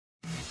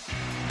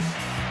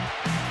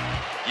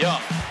Young,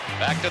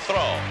 back to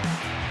throw.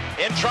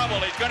 In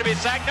trouble, he's going to be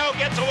sacked. No,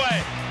 gets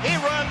away. He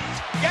runs,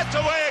 gets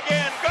away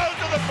again, goes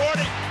to the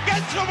 40,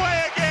 gets away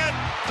again,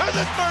 to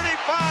the 35,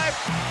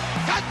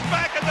 cuts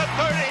back at the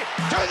 30,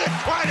 to the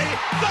 20,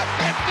 the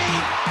 15,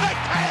 the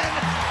 10.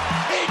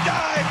 He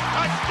dives,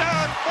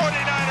 touchdown,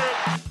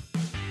 49ers.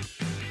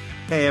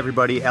 Hey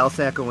everybody, Al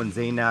Sacco and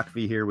Zane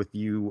Nakvi here with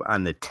you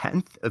on the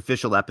 10th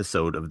official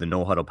episode of the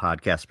No Huddle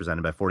podcast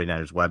presented by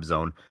 49ers Web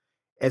Zone.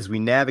 As we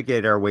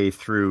navigate our way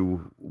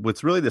through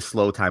what's really the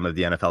slow time of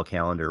the NFL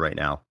calendar right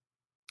now.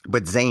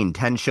 But Zane,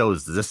 10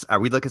 shows. Are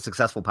we like a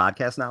successful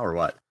podcast now or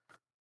what?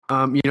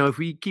 If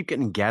we keep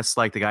getting guests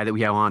like the guy that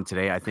we have on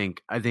today, I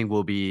think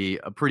we'll be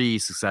a pretty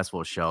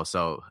successful show.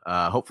 So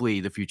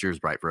hopefully the future is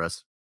bright for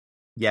us.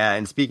 Yeah,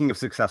 and speaking of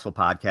successful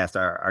podcasts,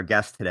 our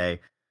guest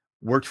today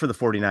worked for the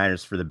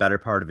 49ers for the better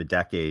part of a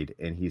decade,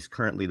 and he's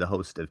currently the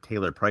host of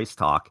Taylor Price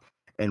Talk,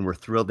 and we're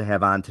thrilled to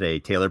have on today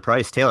Taylor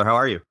Price. Taylor, how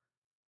are you?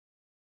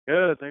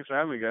 Good. Thanks for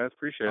having me, guys.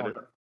 Appreciate it.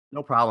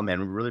 No problem,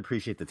 man. We really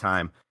appreciate the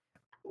time.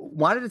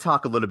 Wanted to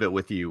talk a little bit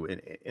with you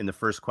in the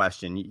first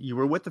question. You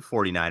were with the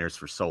 49ers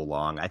for so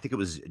long. I think it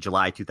was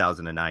July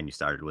 2009 you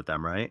started with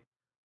them, right?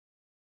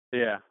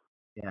 Yeah.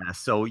 Yeah.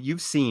 So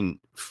you've seen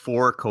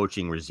 4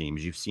 coaching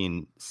regimes. You've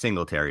seen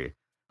Singletary,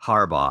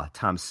 Harbaugh,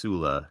 Tom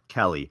Sula,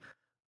 Kelly.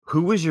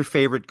 Who was your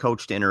favorite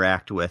coach to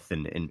interact with,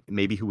 and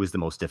maybe who was the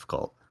most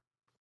difficult?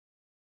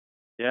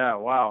 Yeah.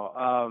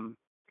 Wow.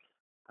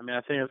 I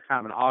think it's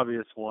kind of an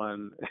obvious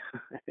one.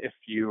 If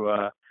you,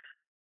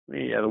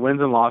 the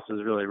wins and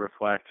losses really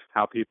reflect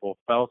how people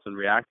felt and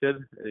reacted.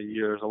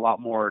 There's a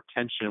lot more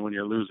tension when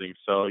you're losing.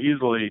 So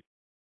easily,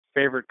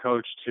 favorite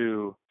coach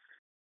to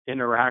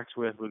interact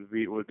with would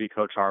be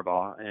Coach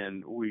Harbaugh,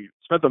 and we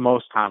spent the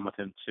most time with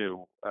him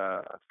too.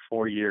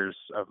 4 years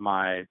of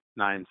my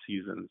 9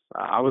 seasons.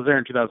 I was there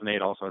in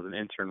 2008 also as an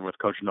intern with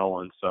Coach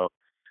Nolan. So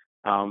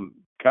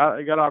got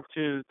an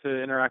opportunity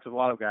to interact with a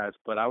lot of guys,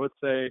 but I would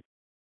say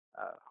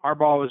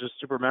Harbaugh was just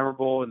super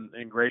memorable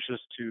and gracious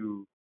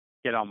to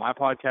get on my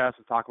podcast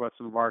and talk about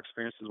some of our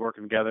experiences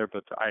working together.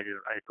 But I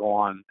could go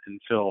on and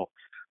fill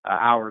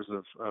hours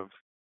of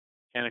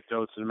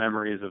anecdotes and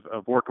memories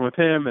of working with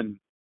him and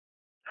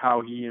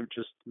how he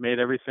just made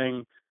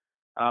everything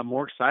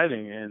more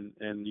exciting.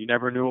 And you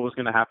never knew what was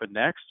going to happen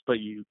next, but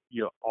you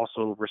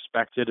also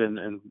respected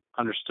and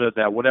understood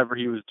that whatever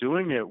he was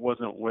doing, it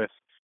wasn't with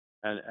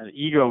an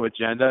ego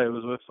agenda. It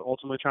was with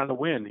ultimately trying to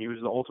win. He was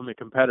the ultimate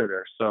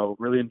competitor. So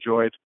really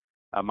enjoyed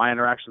my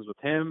interactions with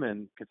him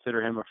and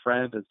consider him a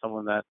friend and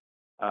someone that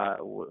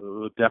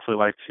would definitely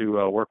like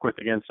to work with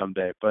again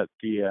someday. But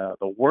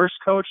the worst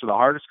coach or the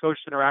hardest coach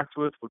to interact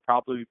with would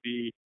probably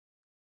be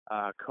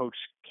Coach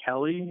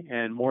Kelly,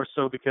 and more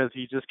so because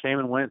he just came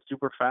and went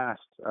super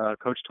fast.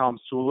 Coach Tom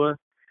Sula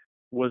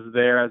was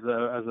there as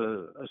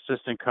a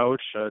assistant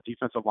coach,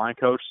 defensive line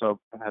coach, so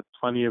I had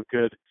plenty of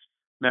good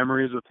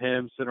memories with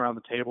him, sitting around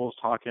the tables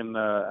talking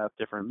at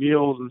different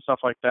meals and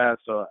stuff like that.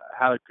 So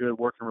I had a good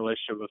working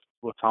relationship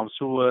with Tom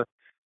Sula,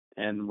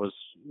 and was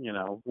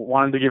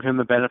wanted to give him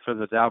the benefit of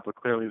the doubt, but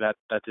clearly that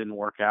didn't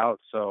work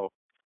out. So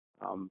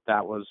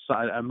that was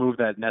a move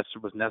that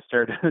was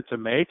necessary to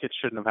make. It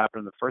shouldn't have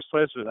happened in the first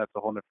place. So that's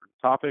a whole different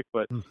topic.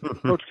 But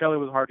Coach Kelly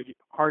was hard to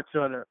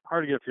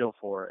get a feel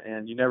for,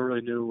 and you never really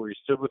knew where you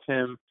stood with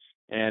him.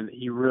 And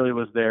he really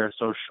was there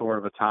so short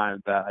of a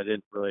time that I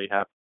didn't really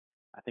have.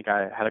 I think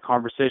I had a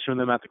conversation with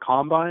him at the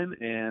Combine,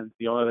 and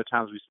the only other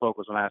times we spoke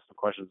was when I asked him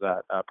questions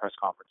at press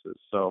conferences.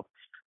 So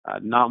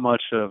not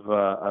much of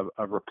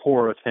a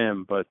rapport with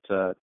him, but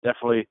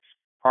definitely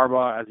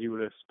Harbaugh, as you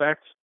would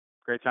expect.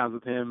 Great times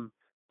with him.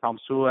 Tom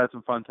Sula had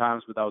some fun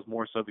times, but that was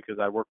more so because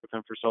I worked with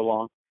him for so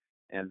long.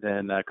 And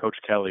then Coach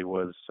Kelly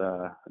was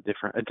a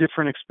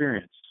different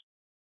experience.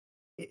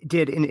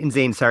 And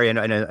Zane, sorry,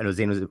 I know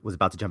Zane was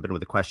about to jump in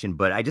with a question,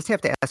 but I just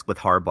have to ask with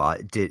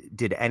Harbaugh,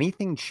 did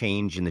anything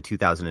change in the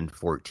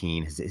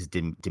 2014, his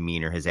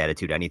demeanor, his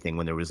attitude, anything,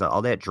 when there was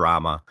all that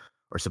drama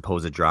or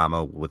supposed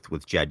drama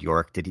with Jed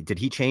York? Did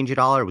he change at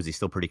all, or was he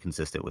still pretty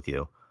consistent with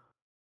you?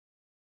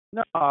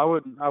 No, I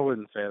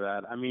wouldn't say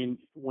that. I mean,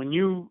 when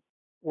you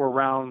were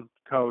around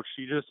Coach,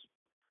 you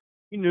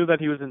knew that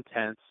he was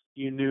intense.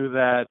 You knew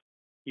that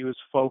he was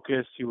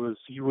focused. He was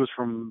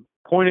from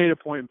point A to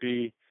point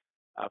B,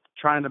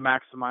 trying to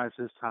maximize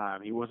his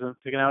time. He wasn't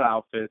picking out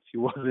outfits. He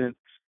wasn't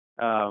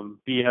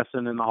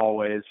BSing in the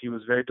hallways. He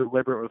was very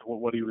deliberate with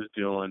what he was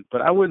doing.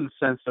 But I wouldn't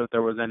sense that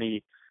there was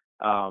any,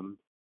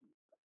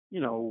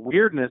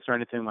 weirdness or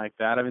anything like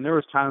that. I mean, there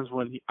was times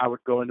when I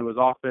would go into his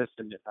office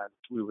and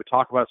we would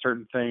talk about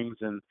certain things,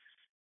 and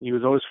he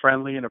was always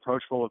friendly and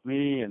approachable with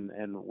me and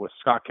with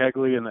Scott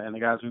Kegley and the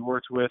guys we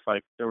worked with.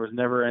 Like, there was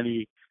never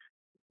any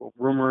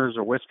rumors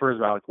or whispers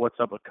about like what's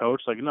up with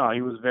Coach. Like, no,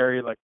 he was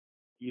very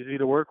easy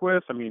to work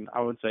with. I mean, I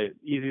wouldn't say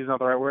easy is not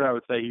the right word. I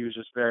would say he was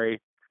just very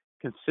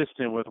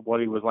consistent with what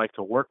he was like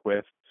to work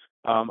with.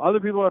 Other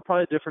people have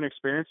probably different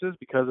experiences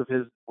because of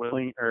his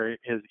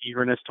his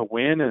eagerness to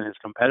win and his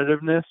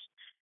competitiveness.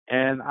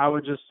 And I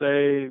would just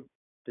say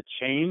the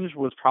change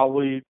was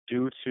probably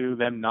due to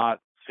them not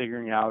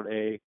figuring out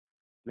a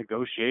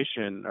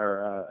negotiation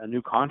or a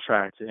new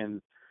contract.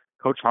 And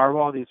Coach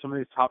Harbaugh, some of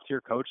these top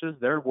tier coaches,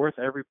 they're worth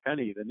every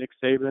penny. The Nick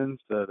Sabans,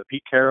 the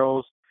Pete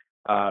Carrolls,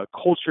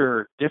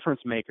 culture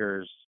difference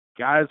makers,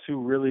 guys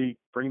who really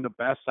bring the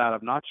best out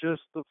of not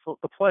just the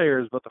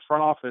players, but the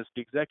front office,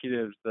 the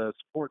executives, the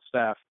support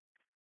staff.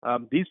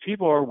 These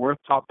people are worth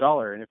top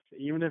dollar. And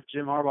even if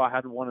Jim Harbaugh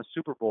hadn't won a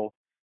Super Bowl,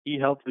 he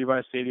helped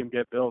Levi Stadium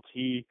get built.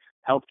 He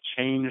helped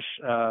change,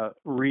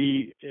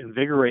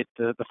 reinvigorate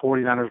the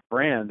 49ers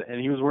brand,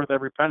 and he was worth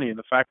every penny. And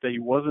the fact that he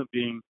wasn't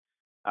being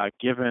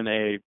given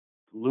a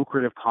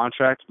lucrative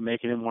contract,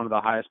 making him one of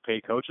the highest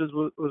paid coaches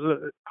was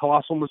a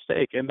colossal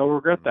mistake, and they'll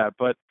regret that.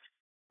 But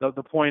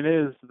the point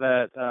is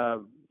that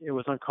it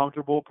was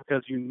uncomfortable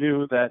because you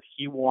knew that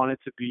he wanted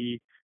to be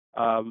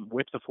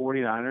with the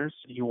 49ers.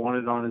 He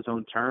wanted it on his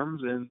own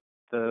terms, and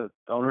the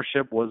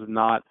ownership was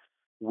not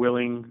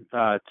willing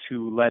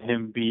to let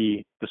him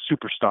be the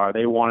superstar.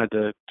 They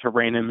wanted to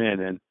rein him in,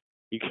 and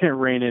you can't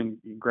rein in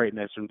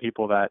greatness from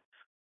people that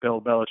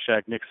Bill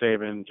Belichick, Nick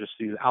Saban, just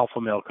these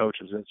alpha male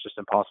coaches. It's just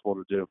impossible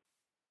to do.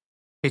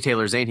 Hey,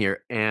 Taylor, Zane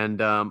here.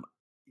 And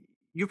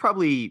you've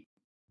probably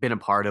been a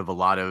part of a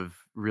lot of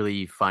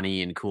really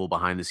funny and cool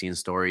behind the scenes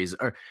stories.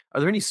 Are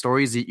there any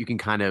stories that you can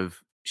kind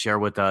of share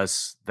with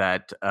us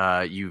that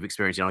you've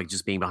experienced, like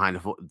just being behind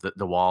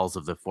the walls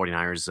of the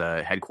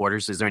 49ers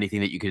headquarters? Is there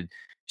anything that you could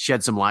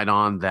shed some light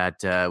on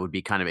that would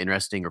be kind of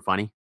interesting or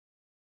funny?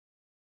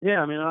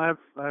 Yeah, I mean, I have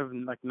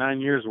like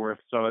 9 years worth,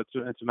 so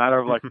it's a matter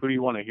of like, who do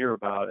you want to hear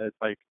about? It's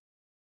like,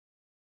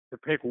 to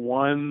pick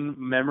one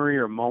memory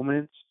or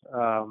moment,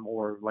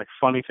 or like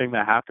funny thing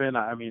that happened.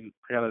 I mean,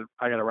 I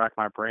gotta rack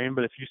my brain.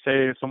 But if you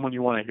say someone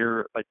you want to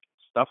hear like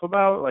stuff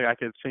about, like I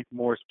could think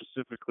more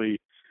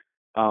specifically.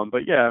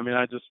 But yeah, I mean,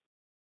 I just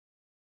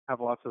have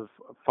lots of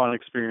fun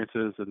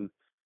experiences and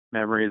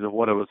memories of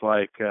what it was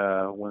like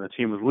when the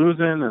team was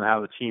losing and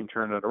how the team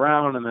turned it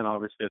around, and then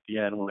obviously at the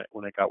end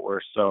when it got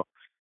worse. So,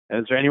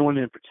 is there anyone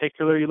in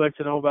particular you'd like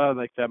to know about?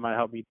 Like that might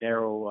help me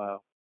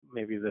narrow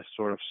maybe this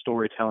sort of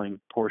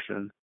storytelling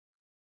portion.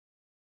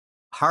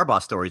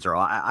 Harbaugh stories are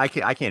all, I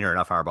can't hear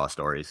enough Harbaugh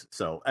stories.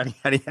 So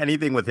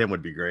anything with him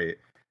would be great.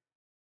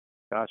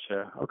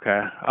 Gotcha.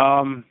 Okay.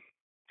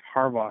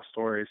 Harbaugh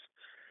stories.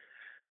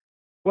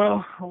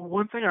 Well,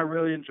 one thing I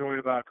really enjoyed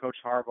about Coach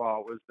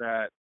Harbaugh was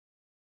that,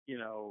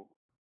 you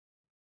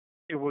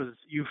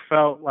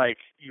felt like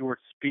you were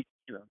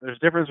there's a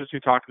difference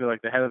between talking to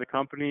like the head of the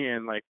company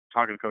and like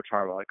talking to Coach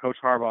Harbaugh. Like Coach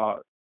Harbaugh,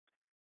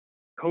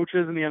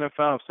 coaches in the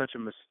NFL have such a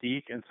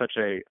mystique and such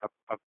a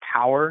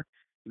power.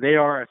 They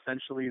are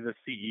essentially the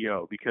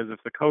CEO, because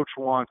if the coach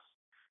wants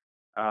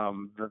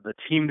the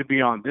team to be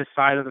on this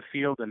side of the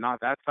field and not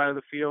that side of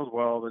the field,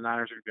 well, the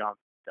Niners are going to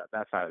be on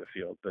that side of the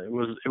field. But it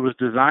was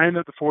designed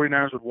that the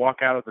 49ers would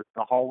walk out of the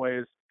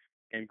hallways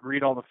and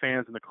greet all the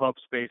fans in the club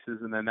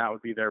spaces, and then that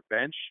would be their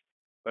bench.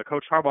 But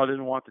Coach Harbaugh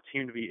didn't want the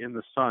team to be in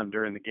the sun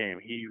during the game.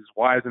 He was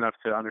wise enough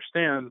to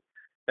understand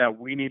that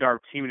we need our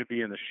team to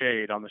be in the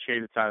shade, on the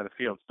shaded side of the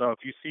field. So if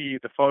you see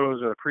the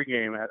photos of the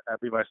pregame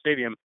at Levi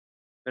Stadium,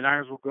 the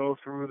Niners will go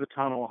through the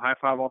tunnel,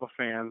 high-five all the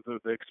fans,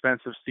 the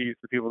expensive seats,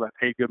 the people that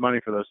paid good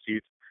money for those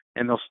seats,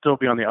 and they'll still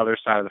be on the other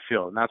side of the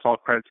field. And that's all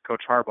credit to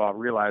Coach Harbaugh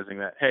realizing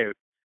that, hey,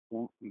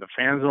 the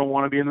fans don't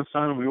want to be in the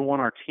sun. We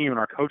want our team and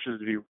our coaches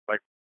to be like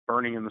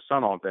burning in the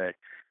sun all day.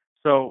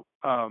 So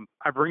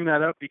I bring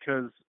that up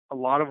because a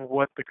lot of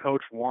what the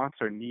coach wants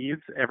or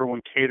needs,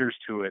 everyone caters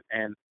to it.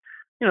 And,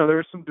 there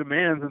were some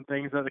demands and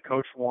things that the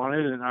coach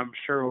wanted, and I'm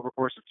sure over the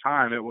course of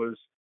time it was,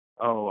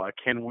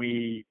 can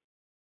we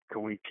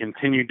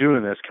continue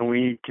doing this? Can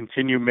we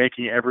continue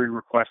making every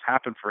request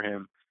happen for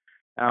him?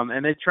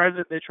 And they try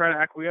to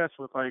acquiesce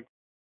with, like,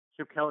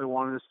 Chip Kelly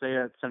wanted to stay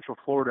at Central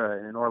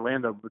Florida and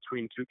Orlando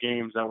between two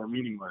games that were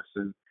meaningless.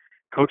 And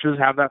coaches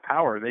have that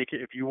power. They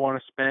can, if you want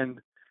to spend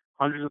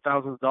hundreds of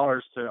thousands of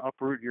dollars to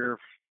uproot your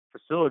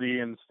facility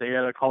and stay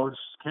at a college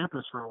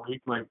campus for a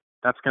week, like,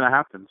 that's going to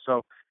happen.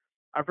 So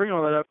I bring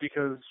all that up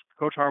because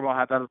Coach Harbaugh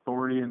had that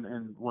authority,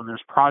 and when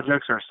there's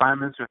projects or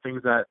assignments or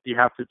things that you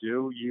have to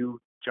do, you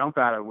jump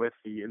at it with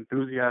the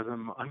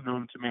enthusiasm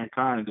unknown to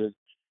mankind.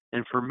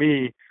 And for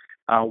me,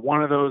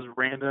 one of those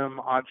random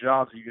odd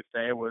jobs, you could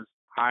say, was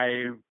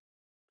I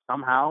had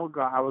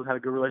a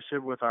good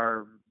relationship with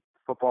our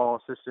football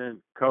assistant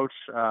coach,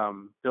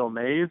 Bill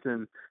Mays,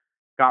 and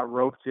got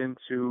roped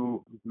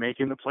into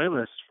making the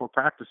playlist for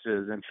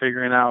practices and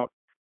figuring out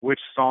which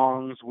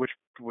songs, which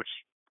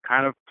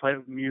kind of play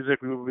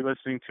music we would be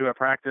listening to at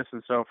practice.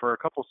 And so for a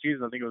couple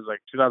seasons, I think it was like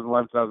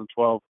 2011,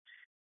 2012,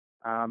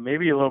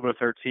 maybe a little bit of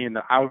 13,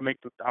 that I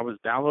was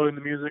downloading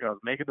the music, I was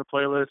making the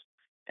playlist.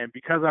 And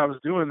because I was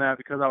doing that,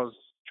 because I was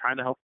trying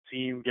to help the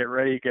team get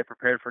ready, get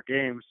prepared for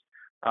games,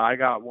 I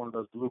got one of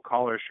those blue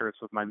collar shirts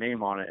with my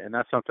name on it. And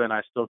that's something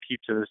I still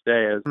keep to this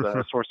day as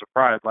a source of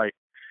pride. Like,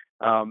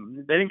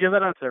 they didn't give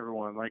that out to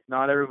everyone. Like,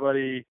 not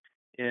everybody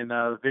in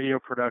video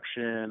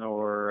production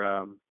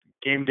or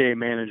game day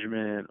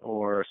management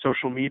or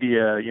social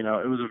media, it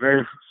was a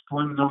very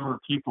slim number of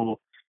people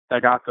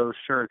that got those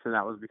shirts, and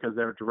that was because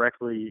they were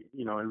directly,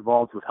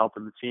 involved with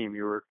helping the team.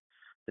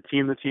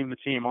 the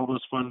team, all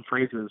those fun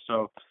phrases.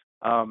 So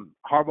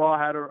Harbaugh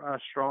had a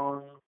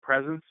strong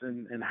presence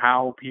in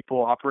how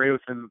people operate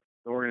within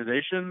the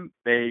organization.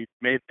 They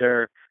made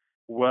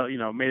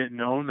made it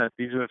known that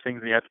these are the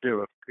things that you have to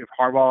do. If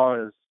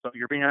Harbaugh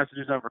you're being asked to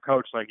do something for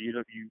coach, like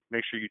you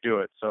make sure you do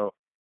it. So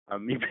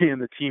me being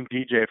the team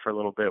DJ for a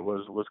little bit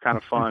was kind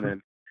of fun,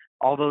 and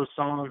all those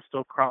songs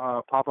still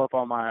pop up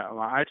on my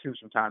iTunes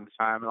from time to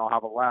time, and I'll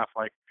have a laugh.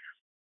 Like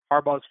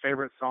Harbaugh's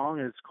favorite song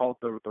is called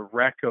the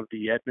Wreck of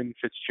the Edmund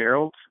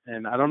Fitzgerald,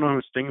 and I don't know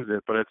who sings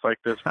it, but it's like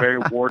this very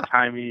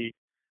wartimey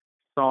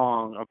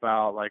song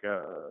about like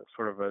a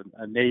sort of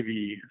a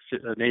Navy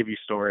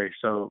story.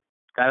 So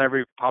that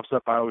every pops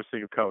up, I always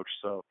think of Coach.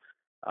 So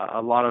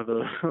a lot of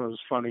those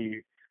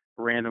funny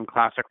random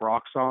classic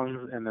rock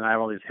songs, and then I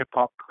have all these hip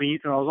hop clean.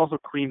 And I was also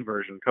clean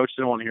version. Coach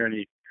didn't want to hear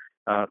any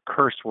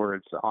curse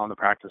words on the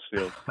practice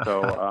field.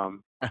 So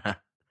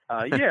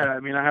yeah, I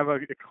mean, I have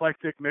an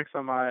eclectic mix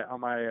on my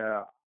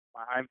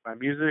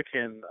music,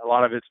 and a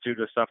lot of it's due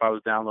to stuff I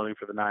was downloading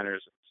for the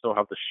Niners. I still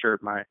have the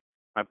shirt, my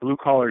blue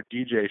collar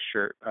DJ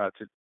shirt,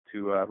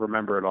 to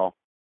remember it all.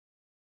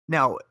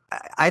 Now,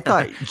 I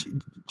thought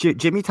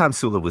Jimmy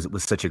Tomsula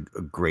was such a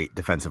great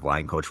defensive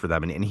line coach for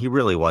them, and he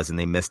really was, and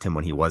they missed him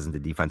when he wasn't the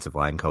defensive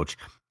line coach.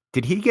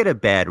 Did he get a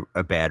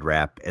bad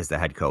rap as the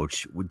head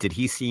coach? Did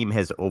he seem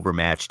as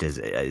overmatched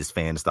as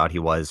fans thought he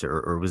was,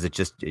 or was it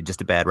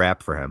just a bad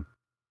rap for him?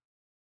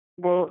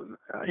 Well,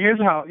 here's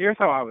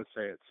how I would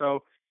say it.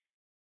 So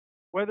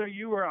whether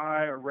you or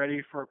I are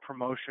ready for a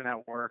promotion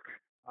at work,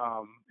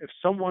 if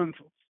someone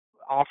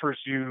offers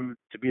you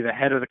to be the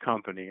head of the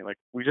company, like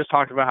we just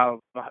talked about how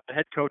the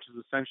head coach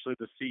is essentially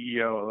the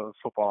CEO of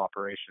football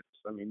operations.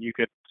 I mean, you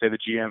could say the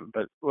GM,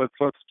 but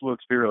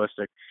let's be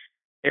realistic.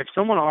 If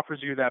someone offers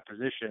you that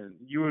position,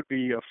 you would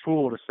be a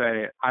fool to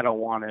say, I don't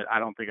want it. I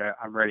don't think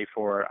I'm ready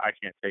for it. I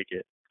can't take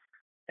it.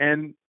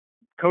 And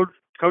Coach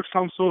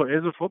Tomsula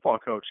is a football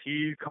coach.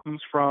 He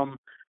comes from,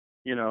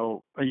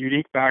 a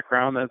unique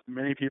background that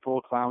many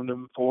people clowned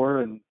him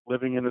for, and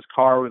living in his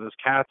car with his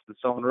cats and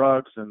selling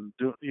rugs and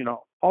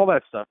all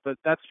that stuff. But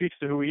that speaks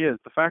to who he is.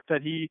 The fact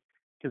that he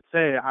could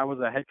say, I was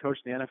a head coach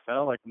in the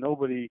NFL, like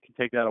nobody can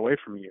take that away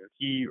from you.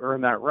 He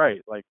earned that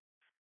right. Like,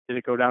 did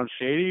it go down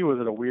shady? Was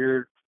it a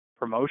weird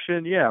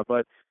promotion? Yeah,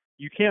 but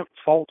you can't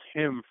fault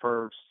him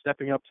for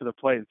stepping up to the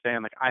plate and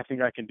saying, like, I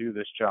think I can do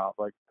this job.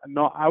 Like,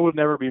 no, I would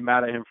never be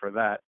mad at him for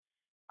that.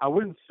 I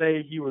wouldn't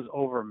say he was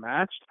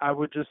overmatched. I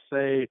would just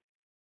say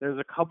there's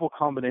a couple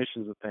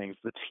combinations of things.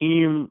 The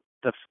team,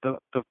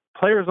 the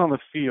players on the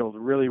field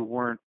really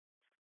weren't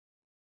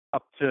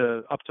up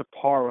to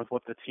par with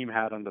what the team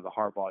had under the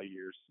Harbaugh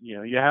years.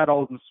 You had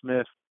Aldon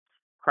Smith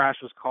crash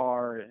his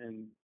car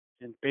and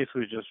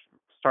basically just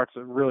starts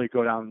to really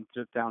go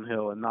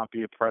downhill and not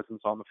be a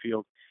presence on the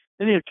field.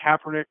 Then you had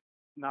Kaepernick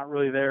not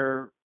really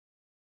there,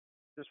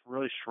 just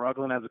really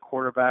struggling as a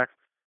quarterback,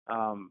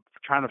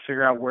 trying to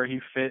figure out where he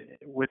fit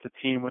with the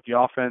team, with the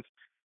offense.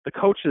 The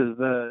coaches,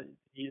 the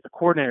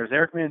coordinators,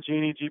 Eric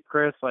Mangini, Jeep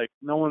Chris, like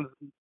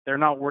they're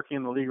not working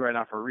in the league right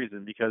now for a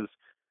reason, because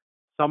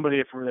somebody,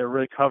 if they're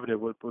really coveted,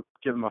 would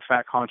give them a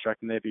fat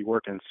contract and they'd be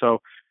working. So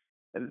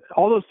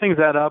all those things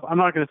add up. I'm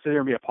not going to sit here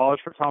and be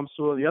apologized for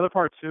Tomsula. The other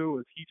part too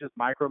is he just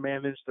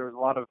micromanaged. There was a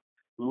lot of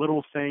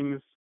little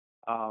things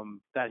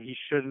that he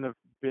shouldn't have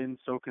been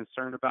so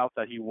concerned about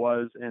that he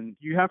was, and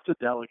you have to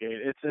delegate.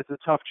 It's a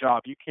tough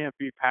job. You can't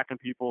be packing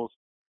people's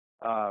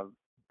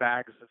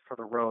bags for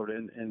the road,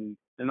 and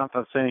not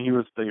that saying he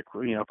was the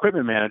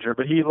equipment manager,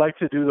 but he liked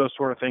to do those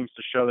sort of things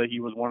to show that he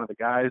was one of the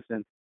guys.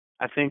 And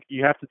I think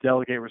you have to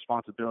delegate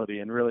responsibility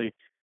and really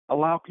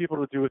allow people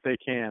to do what they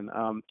can.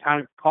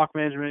 Time clock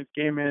management,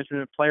 game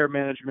management, player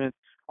management,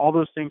 all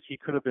those things he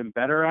could have been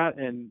better at,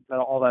 and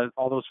all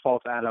those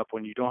faults add up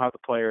when you don't have the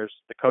players.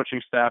 The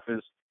coaching staff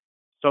is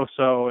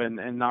so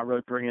and not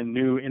really bringing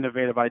new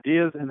innovative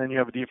ideas, and then you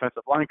have a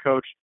defensive line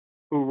coach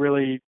who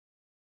really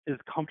is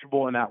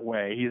comfortable in that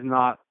way.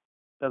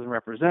 Doesn't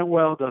represent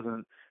well,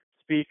 doesn't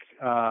speak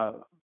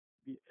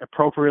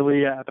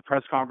appropriately at the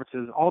press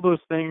conferences, all those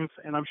things.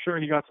 And I'm sure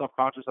he got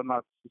self-conscious. I'm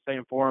not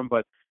saying for him,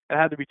 but it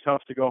had to be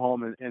tough to go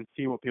home and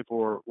see what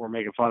people were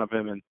making fun of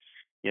him. And,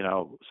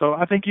 so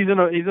I think he's in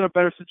a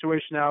better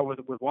situation now with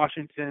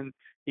Washington.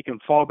 He can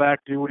fall back,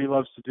 do what he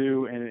loves to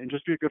do, and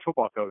just be a good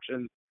football coach.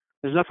 And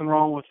there's nothing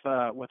wrong with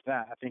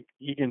that. I think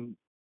he can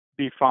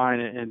be fine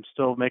and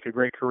still make a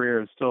great career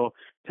and still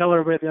tell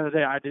everybody at the end of the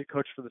day, I did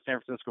coach for the San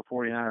Francisco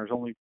 49ers.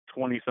 Only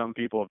 20-some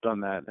people have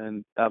done that,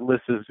 and that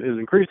list is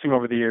increasing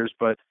over the years,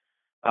 but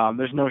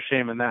there's no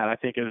shame in that. I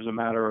think it is a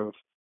matter of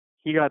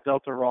he got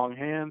dealt the wrong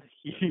hand.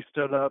 He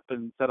stood up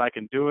and said, I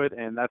can do it,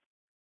 and that's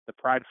the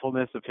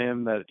pridefulness of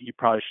him that he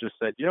probably should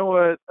have said, you know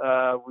what,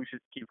 we should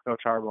keep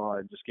Coach Harbaugh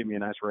and just give me a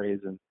nice raise,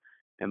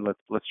 and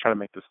let's try to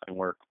make this thing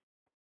work.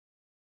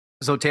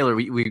 So, Taylor,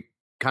 we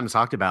kind of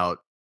talked about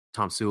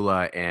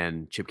Tomsula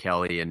and Chip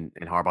Kelly and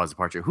Harbaugh's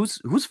departure.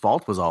 Whose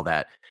fault was all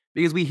that?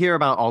 Because we hear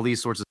about all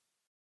these sorts of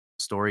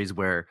stories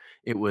where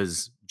it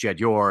was Jed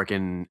York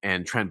and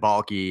Trent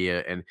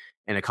Baalke and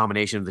a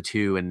combination of the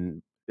two,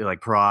 and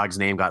like Parag's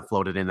name got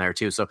floated in there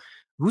too. So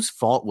whose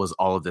fault was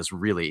all of this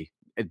really?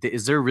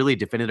 Is there a really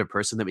definitive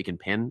person that we can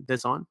pin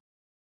this on?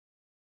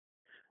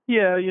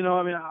 Yeah,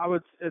 I mean,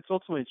 it's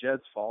ultimately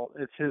Jed's fault.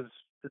 It's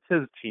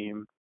his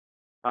team.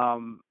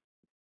 Um,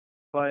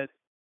 but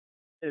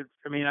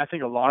I mean, I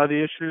think a lot of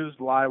the issues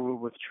lie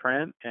with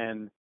Trent,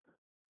 and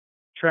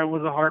Trent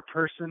was a hard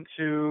person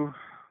to,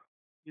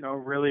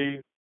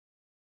 really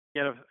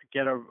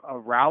get a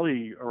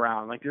rally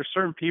around. Like, there's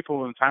certain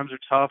people when times are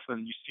tough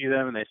and you see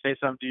them and they say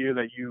something to you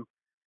that you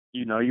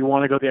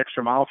want to go the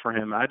extra mile for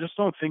him. I just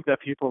don't think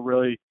that people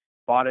really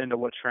bought into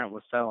what Trent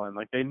was selling.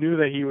 Like, they knew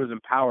that he was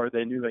empowered,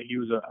 they knew that he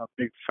was a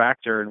big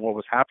factor in what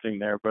was happening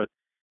there, but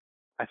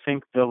I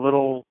think the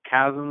little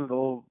chasms, the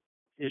little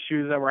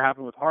issues that were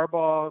happening with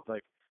Harbaugh,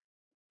 like,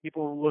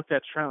 people looked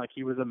at Trent like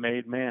he was a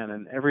made man,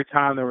 and every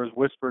time there was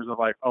whispers of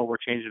like, oh, we're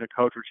changing a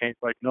coach, we're changing,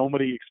 like,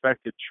 nobody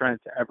expected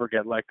Trent to ever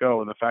get let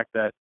go, and the fact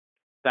that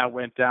that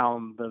went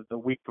down the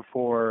week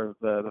before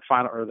the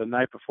final, or the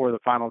night before the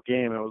final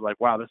game, it was like,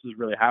 wow, this is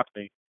really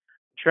happening.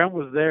 Trent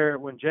was there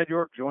when Jed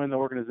York joined the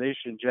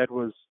organization. Jed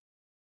was,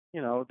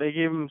 they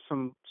gave him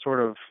some sort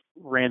of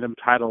random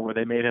title where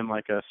they made him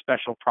like a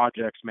special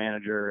projects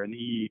manager, and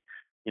he,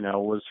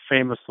 was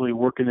famously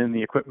working in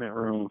the equipment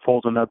room,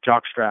 folding up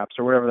jock straps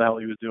or whatever the hell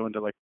he was doing to,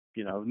 like,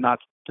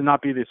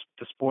 not be the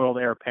spoiled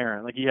heir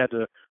apparent. Like, he had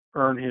to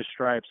earn his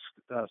stripes,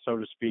 so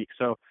to speak.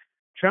 So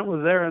Trent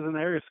was there as an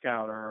area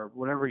scout or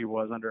whatever he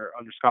was under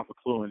Scott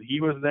McCloughan. He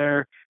was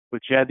there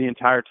with Jed the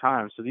entire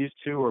time. So these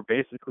two were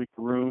basically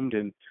groomed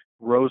and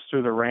rose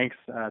through the ranks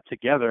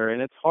together.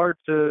 And it's hard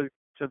to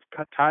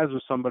cut ties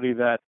with somebody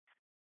that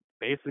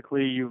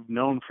basically you've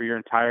known for your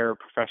entire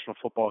professional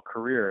football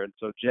career. And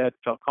so Jed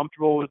felt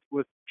comfortable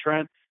with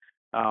Trent.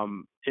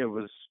 He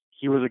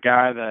was a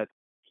guy that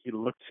he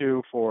looked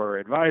to for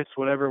advice,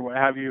 whatever, what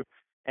have you.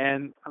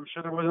 And I'm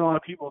sure there wasn't a lot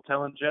of people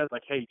telling Jed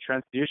like, "Hey,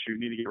 Trent's the issue. You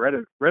need to get rid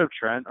of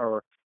Trent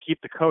or keep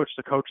the coach.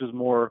 The coach is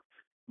going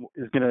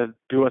to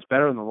do us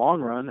better in the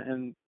long run."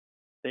 And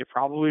they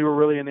probably were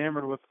really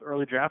enamored with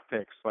early draft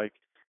picks like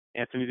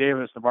Anthony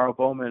Davis, Navarro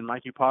Bowman,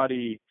 Mike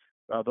Iupati.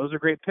 Those are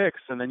great picks.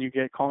 And then you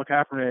get Colin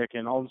Kaepernick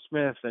and Alden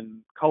Smith and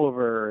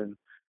Culliver, and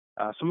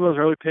some of those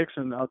early picks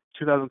in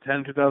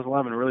 2010,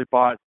 2011 really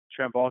bought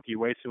Trent Baalke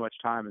way too much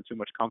time and too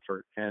much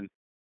comfort. And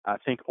I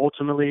think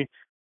ultimately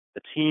the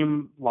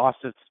team lost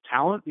its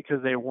talent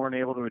because they weren't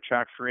able to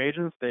attract free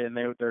agents.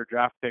 Their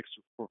draft picks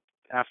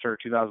after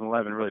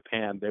 2011 really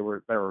panned. They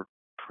were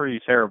pretty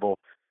terrible.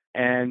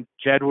 And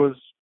Jed was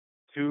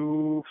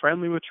too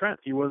friendly with Trent.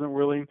 He wasn't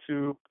willing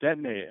to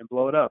detonate and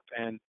blow it up.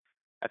 And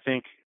I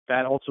think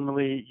that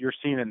ultimately you're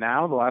seeing it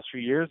now. The last few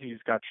years, he's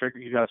got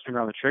a finger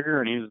on the trigger,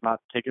 and he's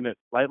not taking it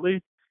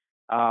lightly.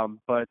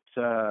 But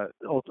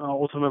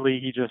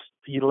ultimately,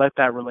 he let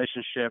that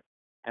relationship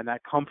and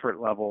that comfort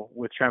level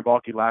with Trent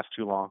Baalke last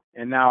too long.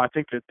 And now I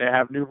think that they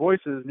have new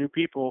voices, new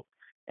people,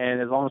 and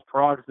as long as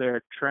Parag's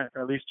there, Trent,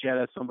 or at least Jed,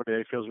 has somebody that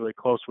he feels really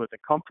close with and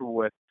comfortable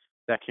with,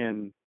 that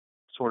can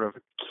sort of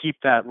keep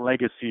that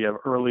legacy of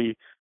early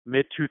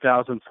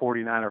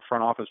mid-2049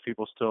 front office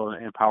people still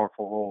in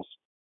powerful roles.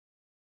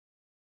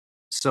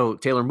 So,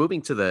 Taylor,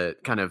 moving to the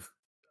kind of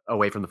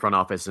away from the front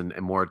office and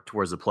more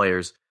towards the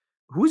players,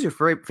 who is your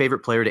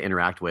favorite player to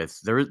interact with?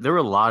 There were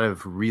a lot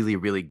of really,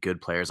 really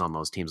good players on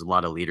those teams, a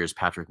lot of leaders: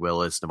 Patrick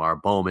Willis, Navarro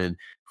Bowman,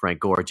 Frank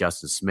Gore,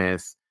 Justin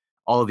Smith.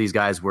 All of these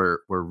guys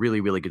were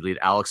really, really good leaders.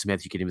 Alex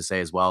Smith, you could even say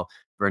as well.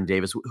 Vernon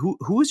Davis.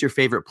 Who is your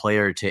favorite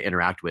player to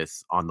interact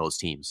with on those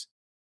teams?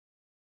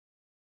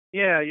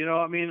 Yeah,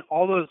 I mean,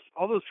 all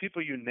those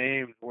people you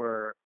named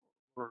were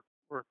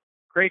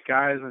great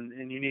guys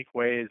in unique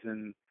ways,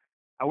 and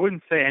I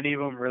wouldn't say any of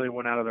them really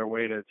went out of their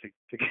way to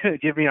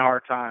give me a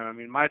hard time. I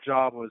mean, my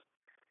job was,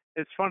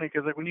 it's funny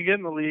because like when you get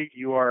in the league,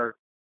 you are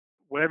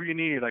whatever you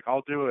need, like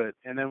I'll do it.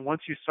 And then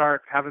once you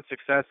start having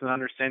success and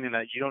understanding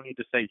that you don't need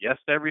to say yes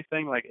to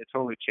everything, like it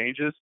totally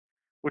changes,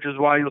 which is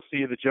why you'll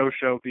see the Joe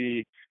Show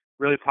be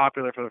really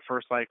popular for the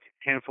first like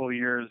handful of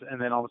years, and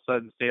then all of a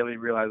sudden Staley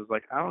realizes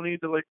like I don't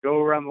need to like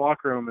go around the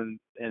locker room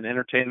and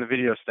entertain the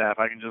video staff.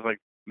 I can just like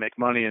make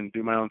money and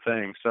do my own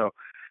thing. So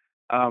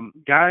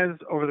guys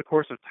over the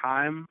course of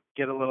time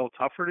get a little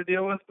tougher to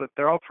deal with, but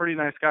they're all pretty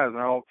nice guys.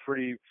 They're all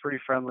pretty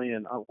friendly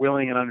and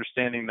willing and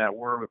understanding that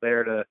we're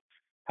there to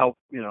help,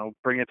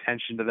 bring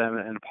attention to them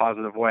in a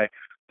positive way.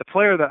 The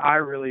player that I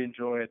really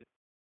enjoyed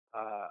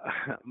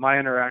my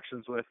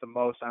interactions with the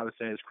most, I would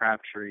say, is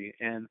Crabtree.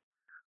 And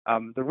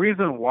the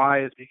reason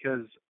why is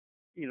because,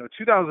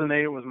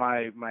 2008 was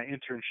my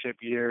internship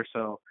year.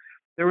 So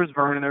there was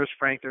Vernon, there was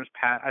Frank, there was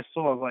Pat. I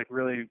still have like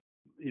really,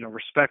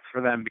 respect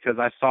for them because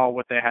I saw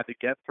what they had to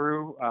get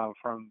through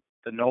from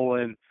the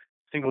Nolan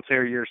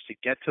Singletary years to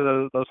get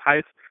to those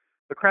heights.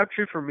 But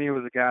Crabtree for me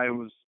was a guy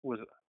who was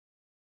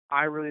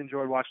I really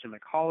enjoyed watching him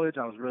at college.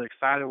 I was really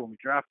excited when we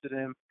drafted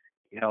him.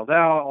 He held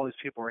out. All these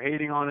people were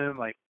hating on him,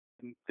 like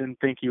didn't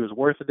think he was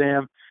worth a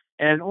damn.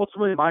 And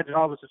ultimately, my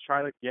job was to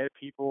try to get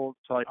people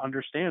to like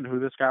understand who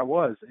this guy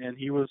was. And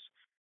he was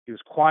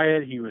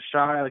quiet. He was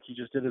shy. Like he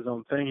just did his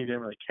own thing. He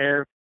didn't really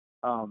care.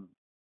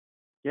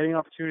 Getting an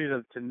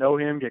opportunity to know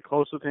him, get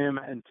close with him,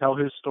 and tell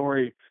his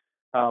story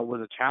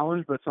was a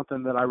challenge, but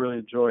something that I really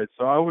enjoyed.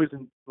 So I always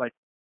like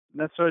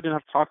necessarily didn't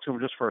have to talk to him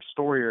just for a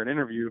story or an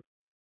interview.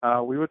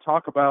 We would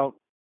talk about,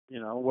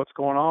 what's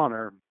going on,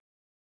 or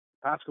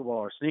basketball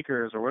or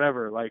sneakers or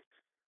whatever. Like,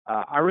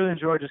 I really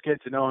enjoyed just getting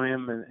to know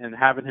him and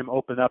having him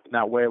open up in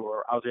that way,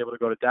 where I was able to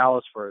go to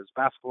Dallas for his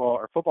basketball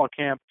or football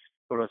camp,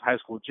 go to his high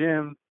school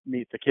gym,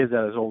 meet the kids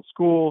at his old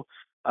school,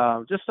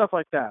 just stuff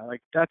like that.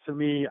 Like, that to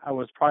me, I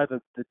was probably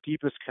the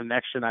deepest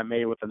connection I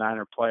made with a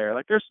Niner player.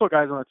 Like, there's still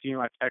guys on the team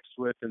I text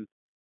with and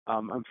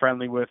I'm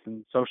friendly with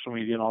and social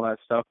media and all that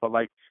stuff. But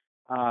like,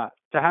 to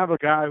have a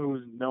guy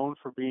who's known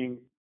for being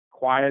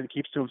quiet and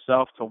keeps to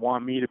himself, to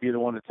want me to be the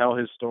one to tell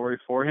his story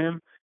for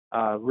him,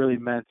 really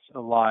meant a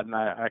lot. And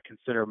I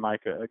consider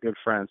Mike a good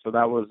friend. So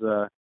that was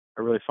a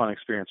really fun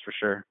experience for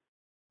sure.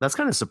 That's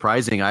kind of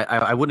surprising.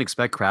 I wouldn't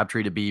expect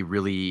Crabtree to be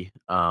really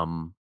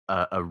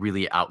a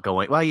really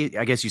outgoing. Well,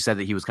 I guess you said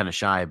that he was kind of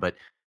shy, but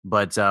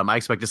I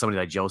expected somebody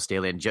like Joe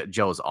Staley, and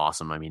Joe is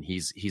awesome. I mean,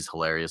 he's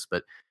hilarious.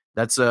 But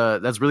that's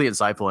really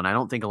insightful, and I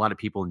don't think a lot of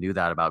people knew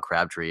that about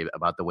Crabtree,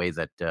 about the way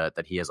that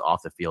that he is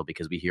off the field,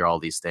 because we hear all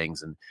these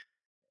things and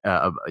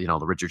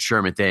the Richard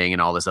Sherman thing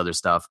and all this other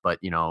stuff. But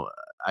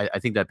I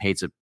think that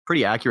paints a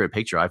pretty accurate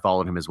picture. I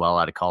followed him as well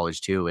out of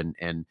college too,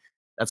 and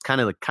that's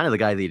kind of the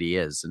guy that he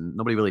is, and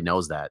nobody really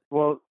knows that.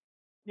 Well,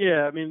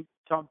 yeah, I mean,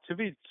 Tom, to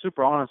be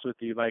super honest with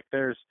you, like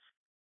there's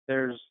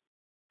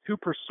two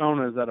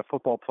personas that a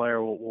football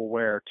player will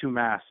wear, two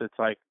masks. It's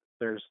like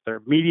there's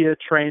their media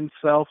trained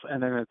self,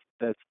 and then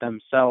it's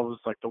themselves,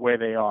 like the way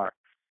they are.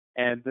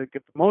 And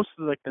most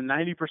of the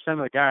 90% of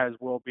the guys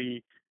will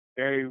be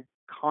very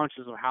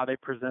conscious of how they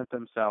present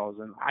themselves.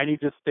 And I need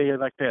to stay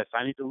like this.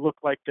 I need to look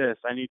like this.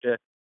 I need to,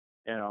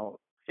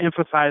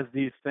 emphasize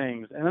these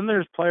things. And then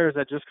there's players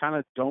that just kind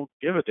of don't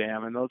give a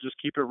damn, and they'll just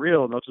keep it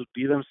real, and they'll just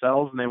be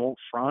themselves, and they won't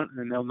front,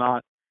 and they'll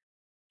not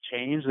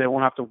change. They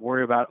won't have to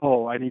worry about,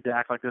 oh, I need to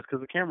act like this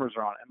because the cameras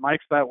are on. And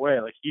Mike's that way.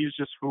 Like, he's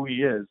just who he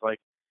is. Like,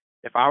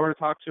 if I were to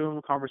talk to him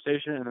in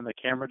conversation and then the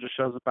camera just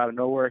shows up out of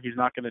nowhere, he's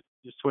not going to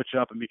just switch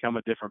up and become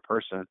a different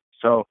person.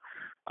 So,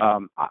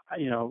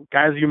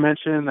 guys you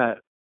mentioned that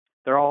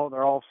they're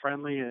all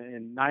friendly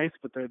and nice,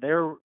 but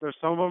there's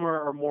some of them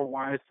are more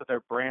wise to their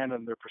brand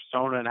and their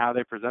persona and how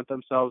they present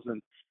themselves.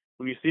 And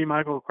when you see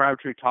Michael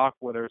Crabtree talk,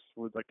 whether it's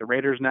with like the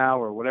Raiders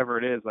now or whatever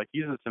it is, like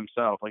he's just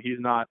himself. Like he's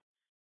not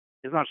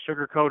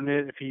sugarcoating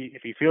it. If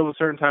he feels a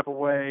certain type of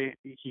way,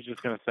 he's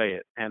just going to say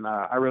it. And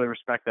I really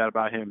respect that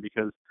about him,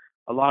 because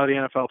a lot of the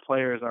NFL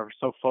players are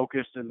so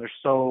focused and they're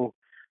so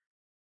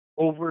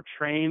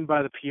overtrained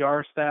by the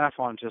PR staff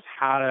on just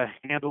how to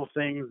handle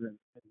things and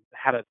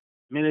how to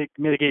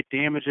mitigate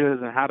damages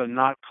and how to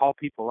not call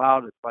people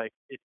out. It's like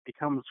it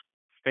becomes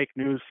fake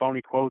news,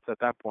 phony quotes at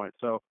that point.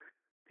 So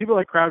people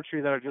like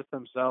Crabtree that are just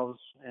themselves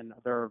and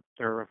they're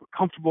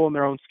comfortable in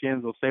their own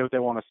skins, they'll say what they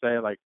want to say.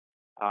 Like,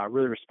 I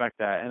really respect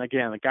that. And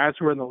again, the guys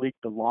who are in the league,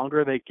 the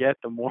longer they get,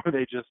 the more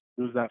they just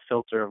lose that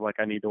filter of like,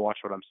 I need to watch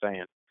what I'm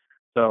saying.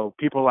 So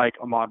people like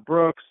Ahmad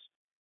Brooks,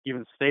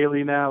 even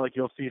Staley now, like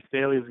you'll see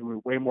Staley's going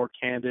to be way more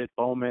candid.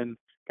 Bowman,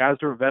 guys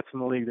who are vets in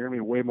the league, they're going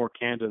to be way more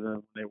candid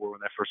than they were when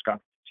they first got to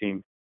the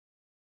team.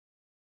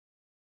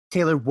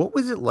 Taylor, what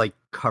was it like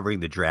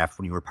covering the draft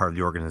when you were part of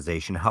the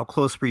organization? How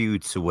close were you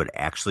to what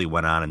actually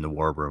went on in the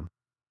war room?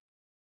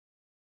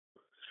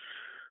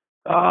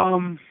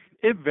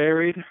 It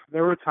varied.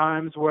 There were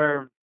times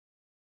where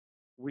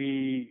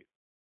we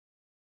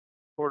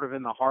sort of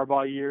in the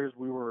Harbaugh years,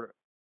 we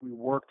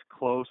worked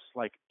close,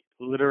 like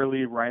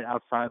literally right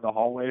outside the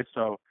hallway.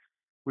 So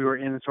we were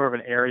in sort of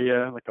an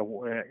area, like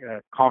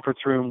a conference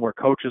room where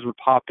coaches would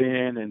pop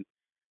in and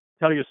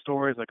tell you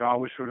stories like, oh, I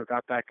wish we would have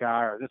got that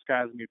guy, or this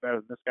guy's going to be better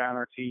than this guy on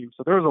our team.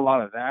 So there was a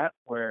lot of that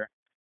where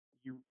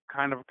you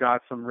kind of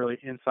got some really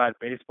inside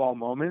baseball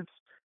moments.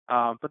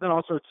 But then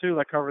also too,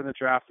 like covering the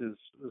draft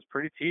was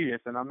pretty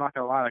tedious, and I'm not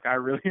gonna lie, like I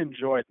really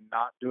enjoyed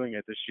not doing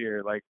it this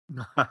year. Like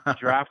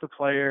draft a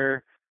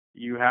player,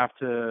 you have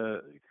to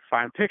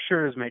find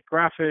pictures, make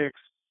graphics,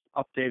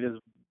 update his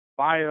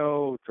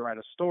bio, to write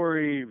a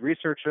story,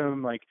 research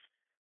him. Like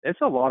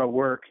it's a lot of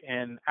work.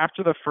 And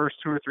after the first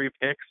 2 or 3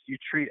 picks, you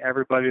treat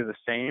everybody the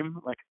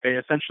same. Like they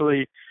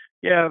essentially,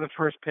 the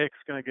first pick's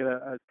gonna get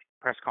a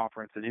press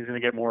conference and he's gonna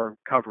get more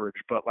coverage,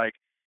 but like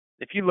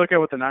if you look at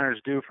what the Niners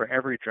do for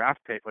every draft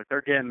pick, like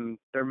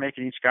they're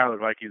making each guy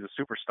look like he's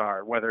a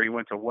superstar, whether he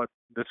went to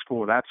this school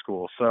or that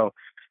school. So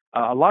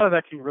a lot of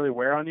that can really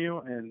wear on you.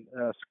 And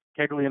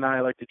Kegley and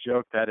I like to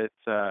joke that it's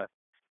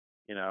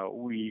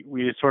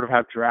we sort of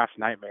have draft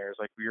nightmares.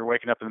 Like you're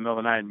waking up in the middle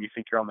of the night and you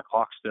think you're on the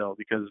clock still,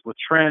 because with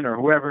Trent or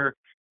whoever,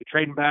 you're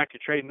trading back, you're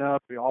trading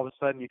up, all of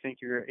a sudden you think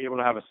you're able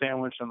to have a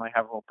sandwich and like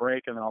have a little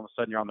break, and then all of a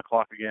sudden you're on the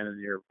clock again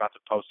and you're about to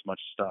post a bunch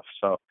of stuff.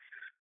 So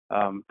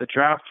the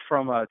draft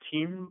from a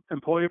team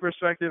employee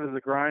perspective is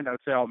a grind. I would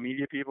say all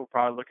media people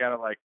probably look at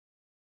it like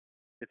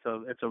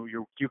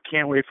you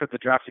can't wait for the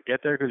draft to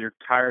get there because you're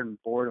tired and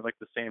bored of like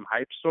the same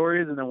hype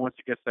stories. And then once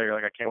it gets there, you're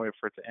like, I can't wait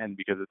for it to end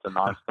because it's a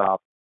nonstop,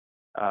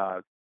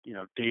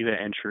 data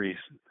entry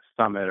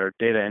summit or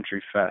data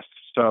entry fest.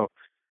 So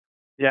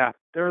Yeah,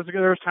 there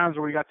was times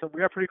where we got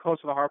pretty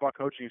close to the Harbaugh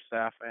coaching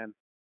staff, and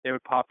they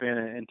would pop in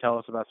and tell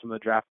us about some of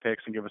the draft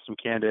picks and give us some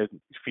candid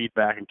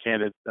feedback and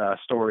candid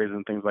stories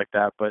and things like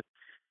that. But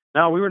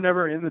no, we were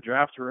never in the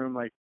draft room.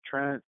 Like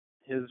Trent,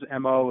 his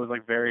MO was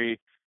like very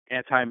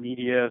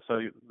anti-media.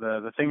 So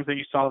the things that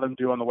you saw them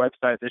do on the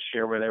website this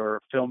year, where they were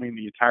filming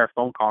the entire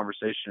phone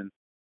conversation,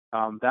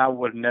 that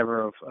would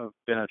never have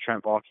been a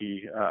Trent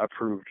Baalke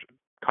approved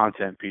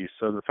content piece.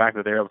 So the fact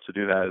that they're able to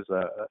do that is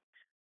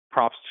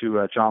props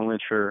to John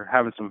Lynch for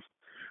having some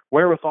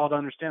wherewithal to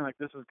understand like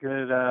this is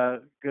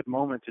good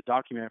moment to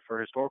document for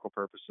historical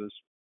purposes.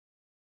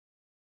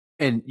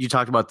 And you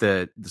talked about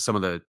some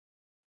of the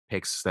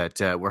picks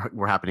that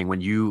were happening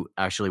when you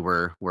actually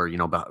were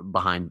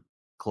behind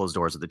closed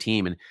doors of the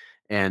team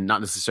and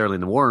not necessarily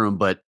in the war room,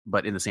 but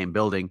in the same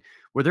building.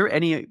 Was there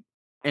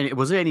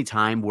any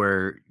time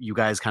where you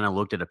guys kind of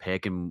looked at a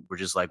pick and were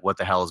just like, what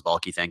the hell is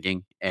Baalke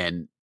thinking?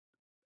 And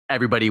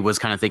everybody was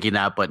kind of thinking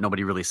that, but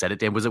nobody really said it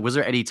to him. Was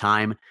there any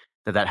time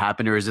that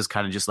happened, or is this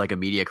kind of just like a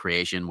media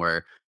creation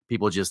where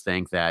people just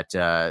think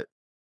that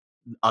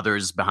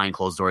others behind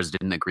closed doors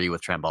didn't agree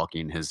with Trent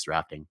Baalke and his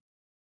drafting?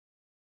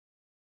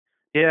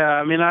 Yeah,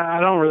 I mean, I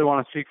don't really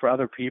want to speak for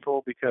other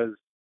people because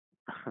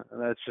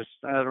I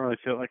don't really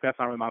feel like that's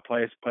not really my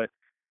place. But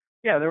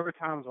yeah, there were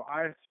times where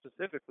I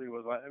specifically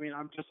was like, I mean,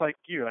 I'm just like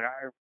you. Like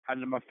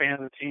I'm a fan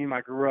of the team.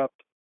 I grew up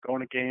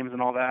going to games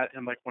and all that.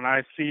 And like when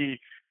I see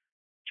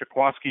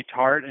Jaquiski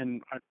Tartt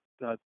and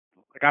I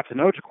got to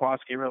know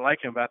Jaquiski, I really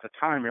like him. But at the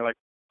time, you're like,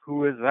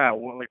 who is that?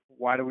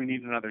 Why do we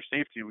need another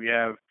safety? We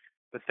have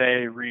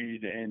Bethea,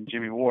 Reed, and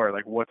Jimmy Ward.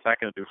 Like, what's that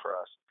going to do for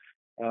us?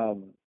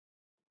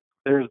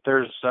 There's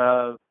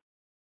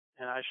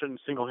and I shouldn't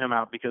single him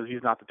out because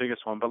he's not the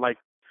biggest one, but like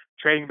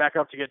trading back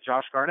up to get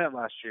Josh Garnett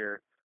last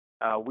year,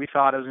 we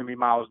thought it was going to be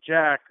Miles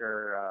Jack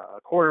or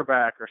a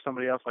quarterback or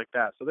somebody else like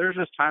that. So there's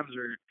just times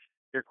where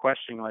you're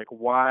questioning like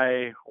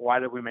why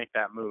did we make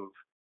that move?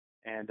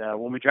 And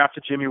when we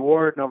drafted Jimmy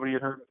Ward, nobody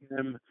had heard of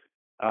him.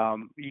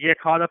 You get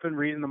caught up in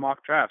reading the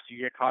mock drafts.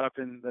 You get caught up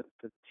in the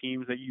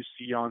teams that you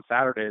see on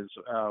Saturdays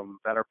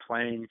that are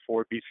playing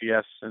for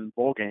BCS and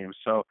bowl games.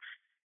 So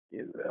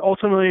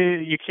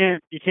ultimately, you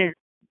can't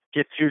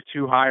get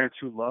too high or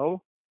too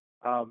low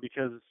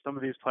because some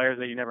of these players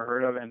that you never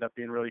heard of end up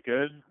being really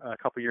good a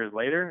couple years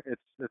later.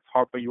 It's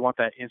hard, but you want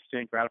that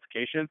instant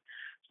gratification,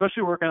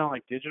 especially working on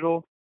like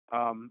digital.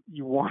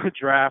 You want to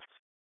draft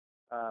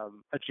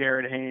a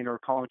Jared Hayne or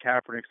Colin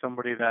Kaepernick,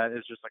 somebody that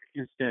is just like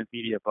instant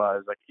media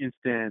buzz, like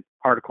instant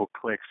article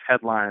clicks,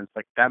 headlines.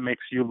 Like that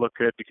makes you look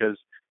good because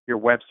your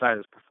website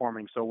is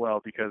performing so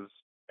well because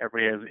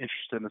everybody is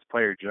interested in this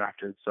player you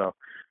drafted. So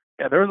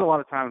yeah, there was a lot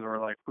of times where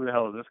like, who the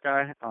hell is this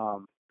guy?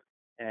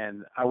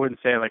 And I wouldn't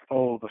say like,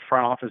 oh, the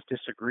front office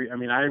disagree. I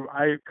mean,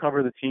 I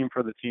cover the team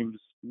for the team's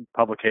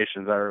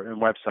publications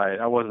and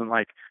website. I wasn't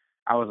like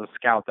I was a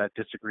scout that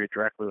disagreed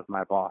directly with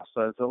my boss.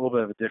 So it's a little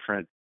bit of a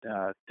different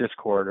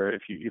discord, or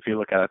if you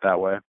look at it that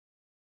way.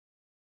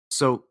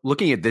 So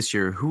looking at this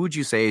year, who would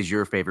you say is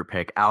your favorite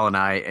pick? Al and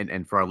I,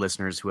 and for our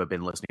listeners who have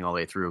been listening all the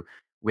way through,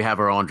 we have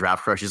our own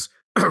draft crushes.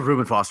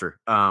 Reuben Foster.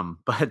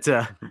 But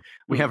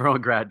we have our own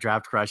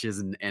draft crushes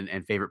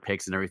and favorite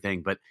picks and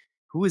everything. But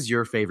who is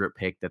your favorite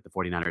pick that the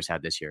 49ers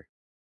had this year?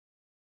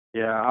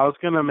 Yeah, I was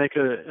going to make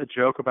a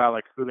joke about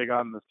like who they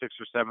got in the 6th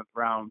or 7th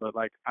round, but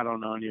like I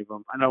don't know any of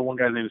them. I know one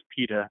guy's name is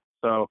Peta,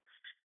 so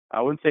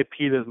I wouldn't say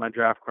Peta is my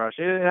draft crush.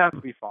 It has to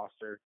be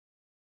Foster.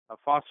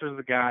 Foster's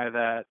the guy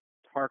that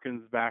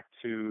harkens back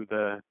to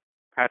the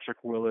Patrick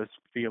Willis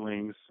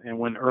feelings and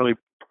when early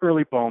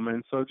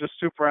Bowman. So just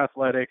super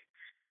athletic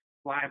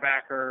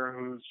linebacker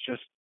who's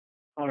just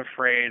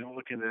unafraid,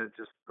 looking to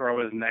just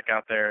throw his neck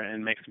out there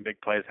and make some big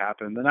plays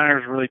happen. The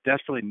Niners really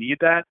desperately need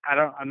that.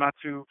 I'm not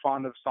too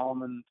fond of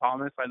Solomon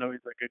Thomas. I know he's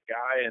a good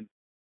guy and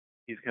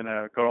he's going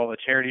to go to all the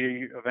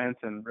charity events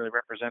and really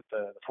represent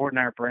the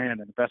 49er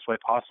brand in the best way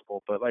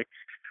possible. But like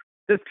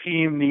this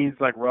team needs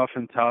like rough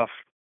and tough,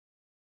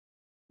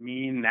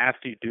 mean,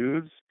 nasty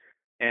dudes.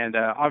 And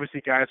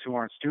obviously guys who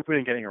aren't stupid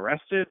and getting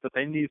arrested, but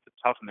they need the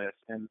toughness.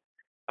 And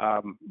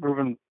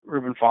Reuben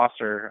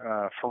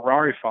Foster,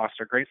 Ferrari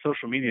Foster, great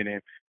social media name.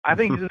 I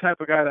think he's the type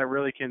of guy that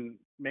really can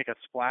make a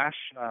splash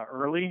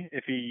early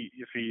if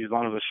he's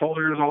on his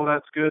shoulders. All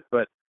that's good,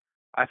 but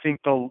I think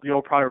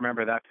you'll probably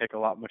remember that pick a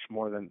lot much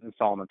more than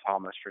Solomon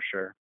Thomas for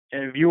sure.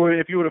 And if you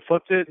would have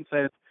flipped it and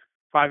said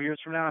 5 years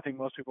from now, I think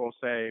most people will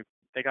say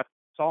they got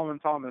Solomon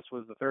Thomas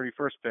was the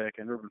 31st pick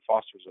and Reuben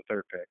Foster was the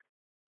 3rd pick.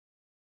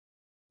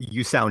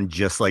 You sound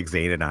just like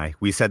Zane and I.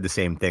 We said the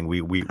same thing.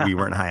 We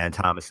weren't high on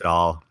Thomas at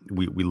all.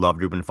 We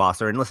loved Reuben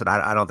Foster. And listen,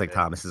 I don't think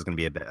Thomas is going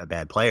to be a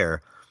bad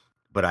player,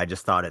 but I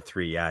just thought at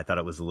 3, yeah, I thought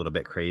it was a little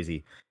bit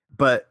crazy.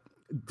 But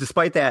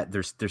despite that,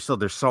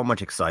 there's so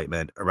much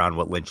excitement around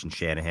what Lynch and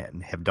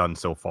Shanahan have done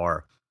so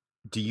far.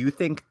 Do you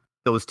think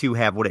those two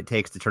have what it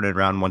takes to turn it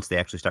around once they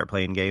actually start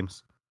playing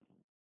games?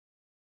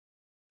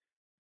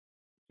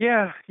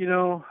 Yeah,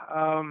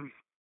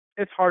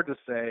 it's hard to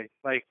say.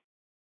 Like,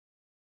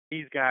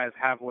 these guys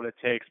have what it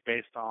takes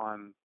based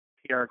on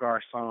Pierre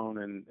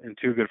Garçon and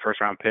 2 good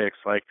first-round picks.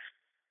 Like,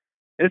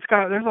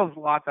 there's a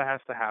lot that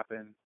has to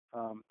happen.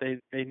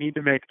 They need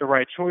to make the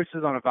right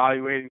choices on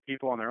evaluating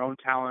people on their own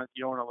talent.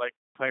 You don't want to let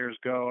players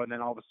go and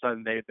then all of a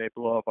sudden they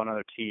blow up on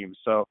other teams.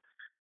 So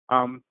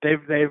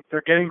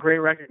they're getting great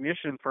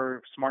recognition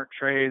for smart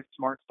trades,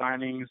 smart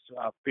signings,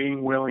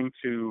 being willing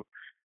to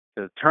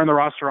turn the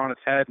roster on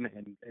its head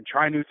and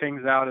try new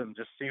things out and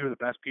just see who the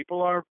best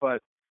people are.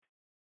 But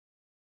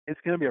it's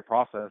going to be a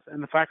process.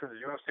 And the fact that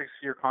the have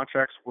 6-year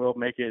contracts will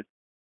make it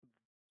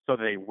so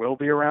they will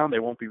be around. They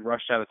won't be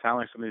rushed out of town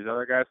like some of these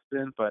other guys have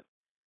been. But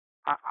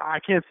I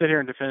can't sit here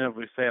and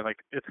definitively say like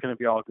it's going to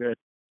be all good.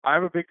 I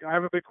have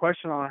a big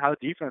question on how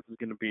the defense is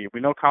going to be.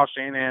 We know Kyle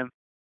Shanahan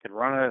can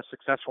run a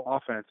successful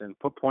offense and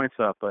put points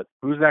up, but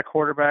who's that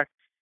quarterback?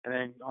 And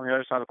then on the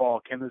other side of the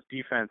ball, can this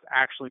defense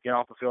actually get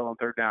off the field on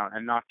third down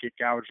and not get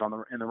gouged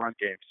in the run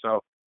game? So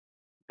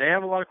they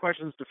have a lot of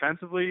questions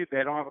defensively.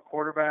 They don't have a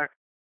quarterback.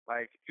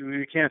 Like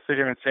you can't sit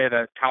here and say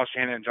that Kyle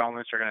Shanahan and John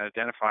Lynch are going to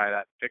identify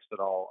that and fix it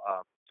all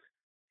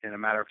in a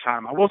matter of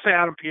time. I will say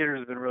Adam Peters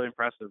has been really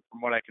impressive from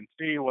what I can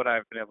see, what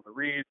I've been able to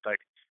read. Like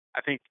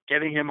I think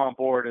getting him on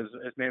board has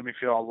made me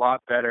feel a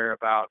lot better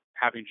about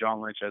having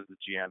John Lynch as the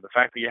GM. The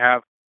fact that you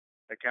have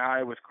a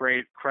guy with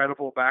great,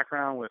 credible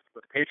background with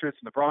the Patriots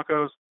and the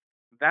Broncos,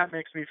 that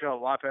makes me feel a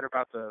lot better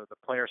about the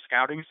player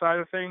scouting side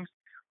of things.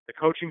 The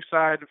coaching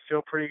side,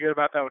 feel pretty good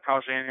about that with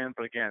Kyle Shanahan.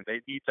 But again,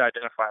 they need to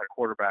identify a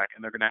quarterback,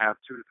 and they're going to have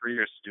 2 to 3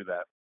 years to do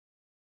that.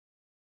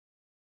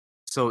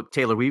 So,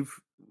 Taylor,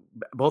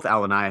 both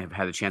Al and I have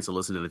had a chance to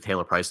listen to the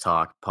Taylor Price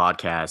Talk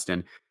podcast,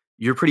 and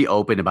you're pretty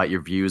open about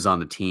your views on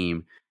the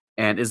team.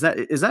 And is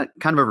that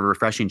kind of a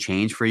refreshing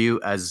change for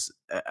you as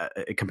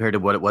compared to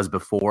what it was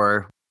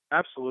before?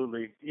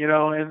 Absolutely.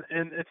 And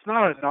it's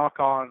not a knock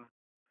on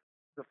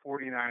the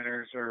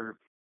 49ers or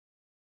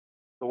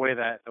the way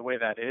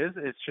that is.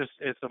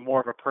 It's a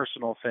more of a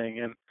personal thing.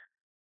 And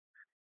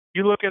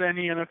you look at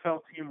any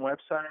NFL team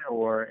website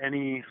or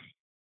any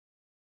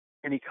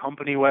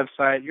company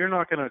website, you're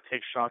not going to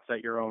take shots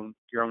at your own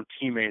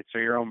teammates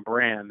or your own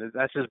brand.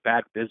 That's just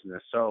bad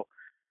business. So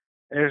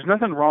there's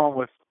nothing wrong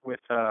with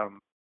the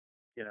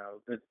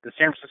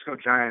San Francisco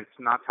Giants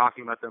not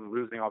talking about them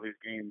losing all these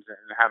games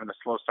and having a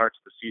slow start to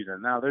the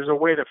season. Now there's a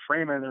way to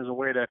frame it, there's a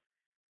way to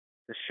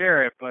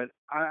share it, but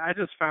I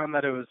just found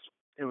that it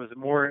was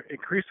more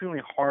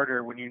increasingly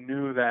harder when you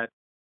knew that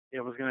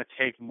it was going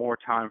to take more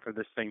time for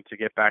this thing to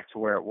get back to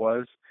where it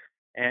was.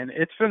 And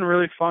it's been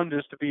really fun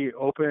just to be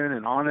open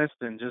and honest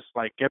and just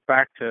like get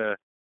back to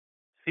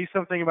see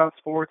something about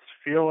sports,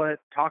 feel it,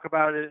 talk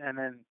about it, and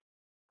then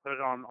put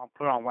it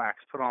on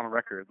wax, put it on a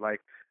record. Like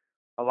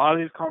a lot of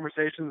these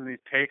conversations and these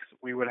takes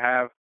we would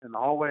have in the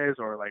hallways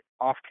or like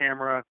off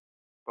camera,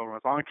 but when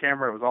it was on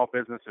camera, it was all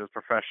business, it was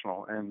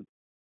professional. And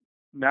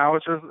now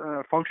it's just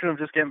a function of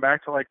just getting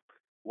back to like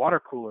water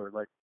cooler,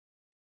 like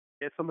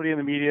get somebody in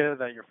the media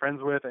that you're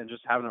friends with and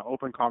just having an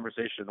open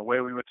conversation. The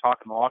way we would talk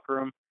in the locker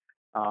room,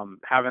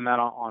 having that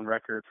on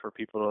record for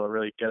people to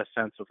really get a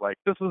sense of like,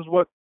 this is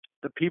what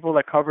the people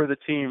that cover the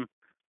team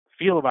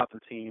feel about the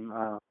team.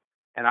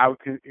 And I would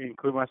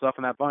include myself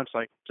in that bunch.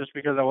 Like just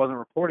because I wasn't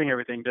reporting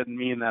everything didn't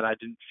mean that I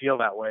didn't feel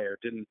that way or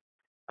didn't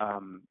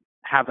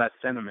have that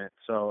sentiment.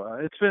 So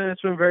it's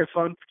been very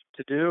fun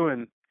to do,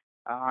 and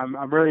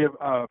I'm really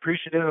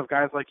appreciative of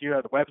guys like you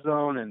at the Web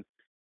Zone and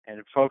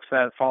folks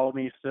that follow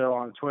me still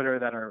on Twitter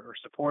that are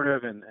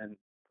supportive and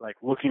like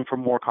looking for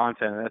more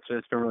content.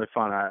 It's been really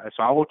fun.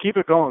 So I will keep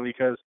it going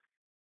because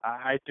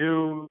I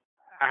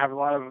have a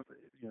lot of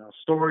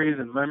stories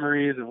and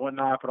memories and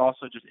whatnot, but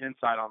also just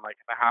insight on like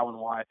the how and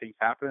why things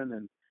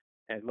happen,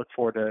 and look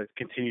forward to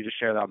continue to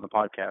share that on the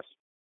podcast.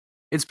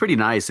 It's pretty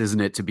nice, isn't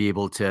it, to be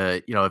able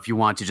to, if you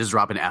want to just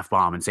drop an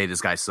F-bomb and say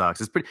this guy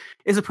sucks.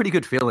 It's a pretty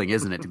good feeling,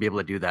 isn't it, to be able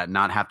to do that and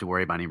not have to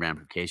worry about any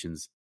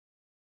ramifications.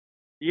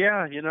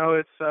 Yeah,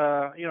 it's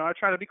I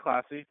try to be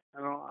classy.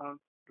 I don't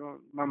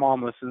my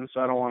mom listens, so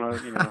I don't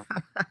want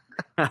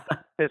to,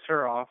 piss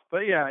her off.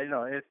 But yeah,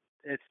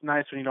 it's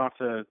nice when you don't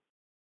have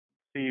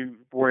to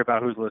worry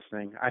about who's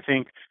listening. I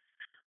think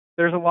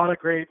there's a lot of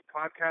great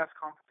podcast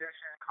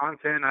competition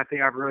content. I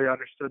think I've really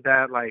understood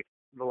that like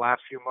the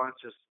last few months.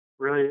 It's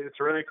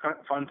a really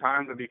fun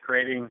time to be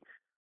creating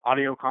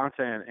audio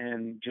content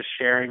and just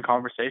sharing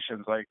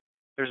conversations. Like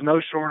there's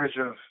no shortage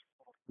of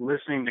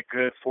listening to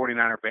good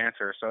 49er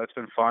banter. So it's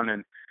been fun.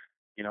 And,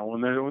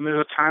 when there's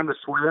a time to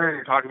swear and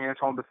you're talking to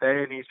Antoine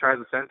Bethea and he tries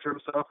to censor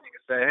himself, you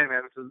can say, hey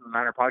man, this is a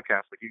Niner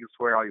podcast. Like you can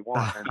swear all you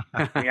want.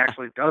 And he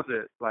actually does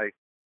it. Like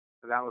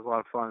that was a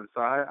lot of fun.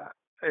 So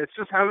it's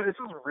just a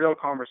real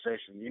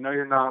conversation.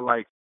 You're not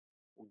like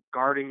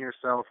guarding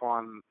yourself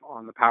on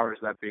the powers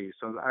that be.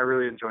 So I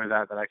really enjoy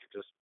that I could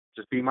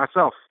just be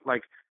myself.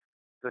 Like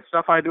the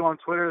stuff I do on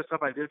Twitter, the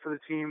stuff I did for the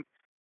team,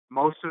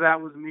 most of that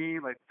was me,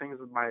 like things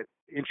with my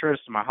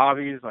interests and my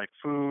hobbies, like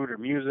food or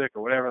music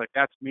or whatever. Like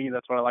that's me.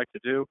 That's what I like to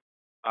do.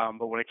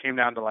 But when it came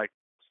down to like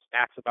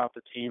stats about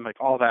the team, like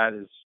all that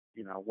is,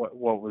 what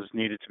was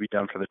needed to be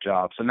done for the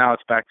job. So now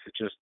it's back to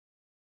just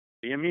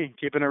being me,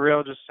 keeping it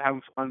real, just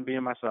having fun,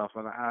 being myself.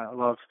 And I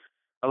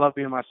love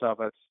being myself.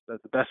 That's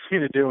the best thing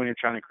to do when you're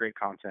trying to create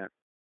content.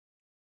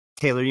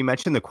 Taylor, you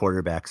mentioned the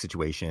quarterback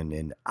situation,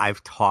 and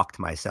I've talked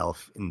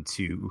myself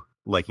into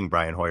liking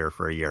Brian Hoyer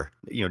for a year.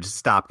 Just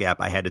stopgap.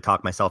 I had to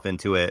talk myself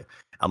into it.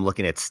 I'm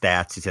looking at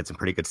stats. He's had some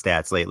pretty good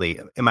stats lately.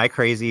 Am I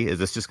crazy? Is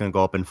this just going to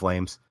go up in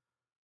flames?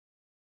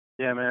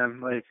 Yeah,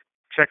 man. Like,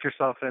 check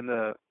yourself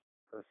into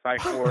the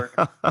psych ward.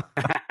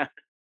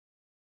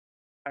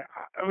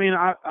 I mean,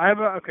 I have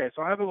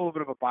so I have a little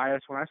bit of a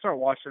bias. When I start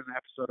watching an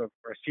episode of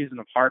or a season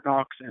of Hard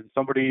Knocks and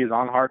somebody is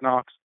on Hard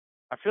Knocks,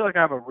 I feel like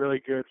I have a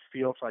really good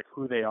feel for like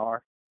who they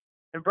are.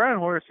 And Brian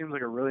Hoyer seems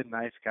like a really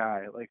nice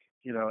guy. Like,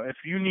 if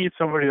you need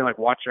somebody to like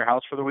watch your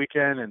house for the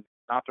weekend and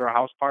not throw a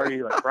house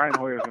party, like Brian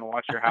Hoyer is going to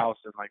watch your house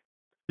and like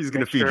he's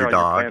going to feed sure, your like,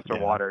 dog. your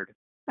plants are watered.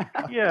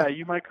 Yeah,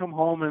 you might come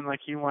home and like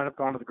he wind up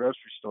going to the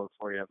grocery store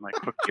for you and like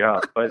cook you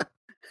up, but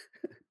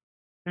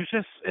it's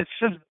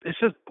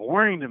just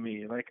boring to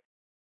me. Like,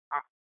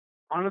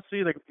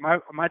 honestly, like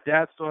my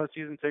dad still has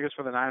season tickets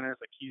for the Niners.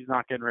 Like, he's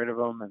not getting rid of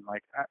them, and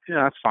like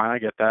that's fine. I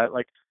get that.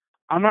 Like,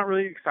 I'm not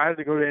really excited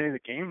to go to any of the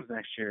games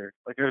next year.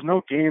 Like, there's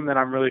no game that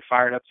I'm really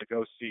fired up to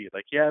go see.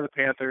 Like, yeah, the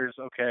Panthers,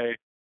 okay,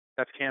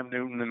 that's Cam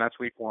Newton, and that's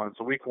week 1.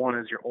 So week 1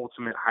 is your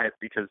ultimate hype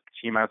because the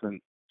team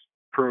hasn't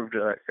proved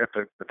if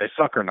they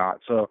suck or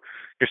not. So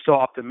you're still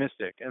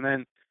optimistic. And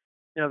then,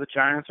 the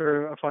Giants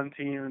are a fun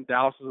team, and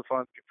Dallas is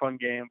a fun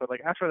game. But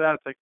like after that,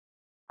 it's like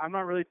I'm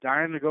not really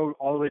dying to go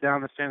all the way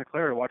down to Santa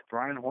Clara to watch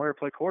Brian Hoyer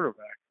play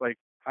quarterback. Like,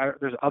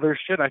 there's other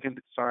shit I can.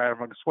 Sorry, I'm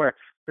going to swear.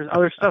 There's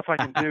other stuff I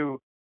can do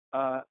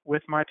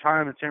with my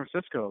time in San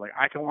Francisco. Like,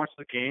 I can watch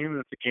the game, and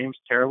if the game's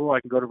terrible, I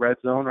can go to Red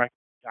Zone, or I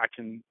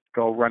can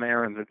go run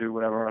errands or do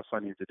whatever else I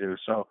need to do.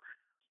 So,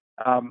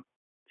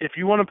 if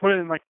you want to put it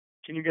in, like,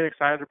 can you get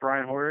excited to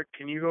Brian Hoyer?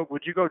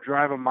 Would you go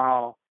drive a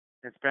mile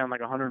and spend like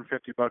 $150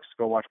 to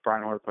go watch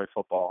Brian Hoyer play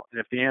football? And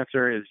if the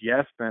answer is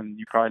yes, then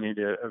you probably need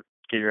to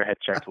get your head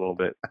checked a little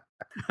bit.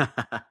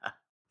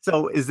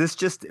 So is this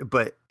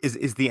but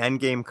is the end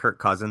game Kirk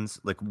Cousins?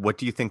 Like, what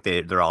do you think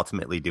they're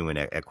ultimately doing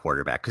at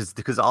quarterback?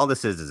 Because all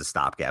this is a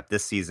stopgap.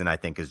 This season, I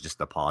think, is just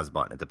a pause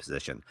button at the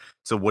position.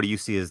 So what do you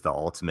see as the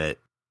ultimate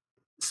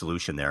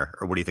solution there?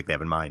 Or what do you think they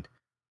have in mind?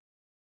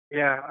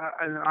 Yeah,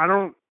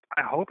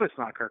 I hope it's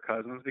not Kirk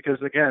Cousins,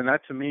 because again,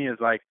 that to me is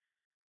like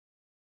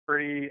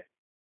pretty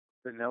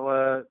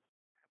vanilla,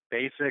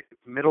 basic,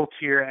 middle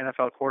tier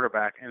NFL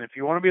quarterback. And if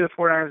you want to be the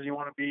 49ers and you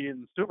want to be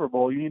in the Super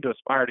Bowl, you need to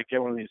aspire to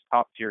get one of these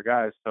top tier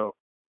guys. So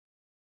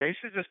they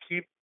should just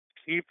keep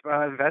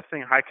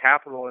investing high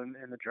capital in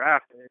the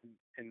draft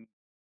and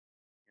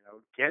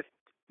get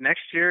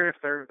next year, if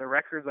their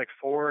record's like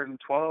 4-12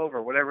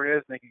 or whatever it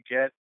is, they can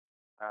get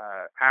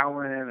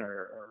Allen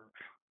or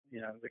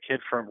the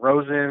kid from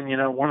Rosen,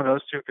 one of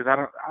those two,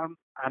 because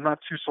I'm not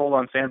too sold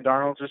on Sam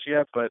Darnold just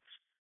yet, but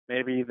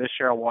maybe this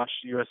year I'll watch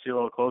USC a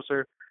little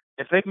closer.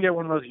 If they can get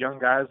one of those young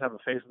guys, have a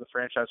face of the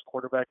franchise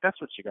quarterback,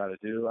 that's what you got to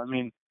do. I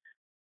mean,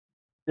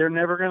 they're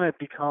never going to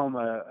become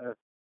a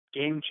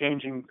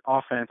game-changing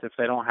offense if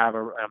they don't have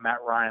a Matt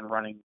Ryan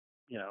running,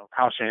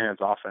 Kyle Shanahan's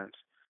offense.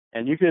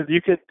 And you could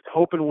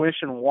hope and wish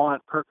and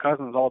want Kirk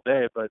Cousins all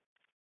day, but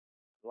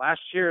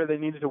last year they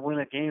needed to win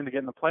a game to get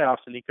in the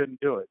playoffs, and he couldn't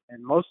do it.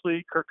 And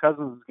mostly Kirk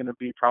Cousins is going to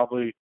be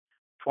probably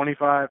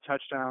 25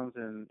 touchdowns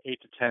and 8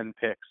 to 10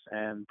 picks,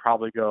 and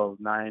probably go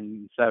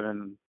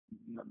 9-7,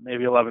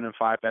 maybe 11-5,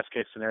 best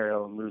case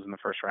scenario, and lose in the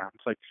first round.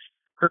 It's like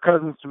Kirk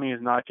Cousins to me is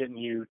not getting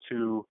you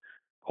to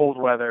cold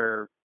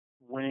weather,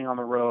 winning on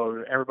the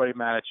road, everybody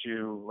mad at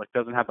you, like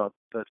doesn't have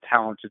the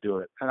talent to do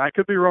it. And I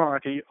could be wrong.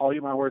 I'll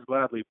eat my words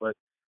gladly, but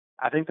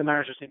I think the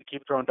Niners just need to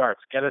keep throwing darts.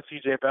 Get a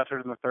C.J.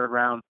 Beathard in the third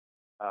round.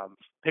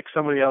 Pick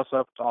somebody else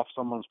up off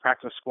someone's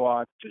practice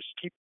squad. Just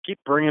keep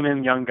bringing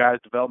in young guys,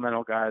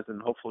 developmental guys,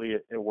 and hopefully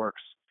it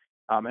works.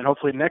 And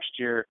hopefully next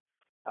year,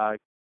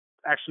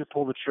 actually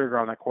pull the trigger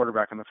on that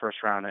quarterback in the first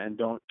round and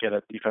don't get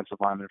a defensive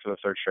lineman for the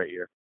third straight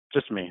year.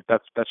 Just me.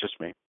 That's just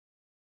me.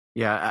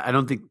 Yeah, I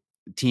don't think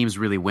teams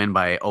really win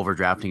by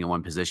overdrafting at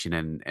one position.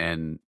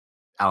 And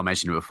Al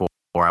mentioned it before.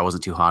 I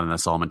wasn't too hot on the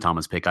Solomon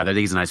Thomas pick. I think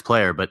he's a nice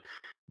player, but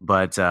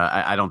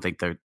I don't think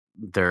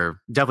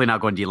they're definitely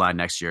not going D-line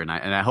next year, and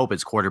I hope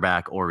it's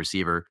quarterback or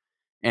receiver.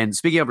 And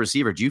speaking of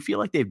receiver, do you feel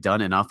like they've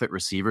done enough at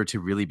receiver to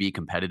really be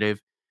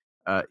competitive?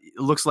 It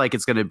looks like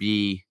it's going to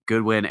be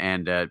Goodwin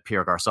and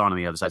Pierre Garçon on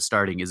the other side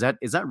starting. Is that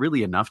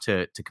really enough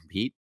to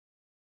compete?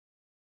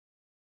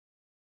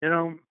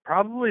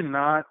 Probably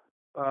not.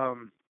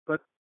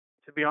 But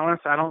to be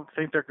honest, I don't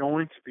think they're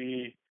going to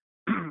be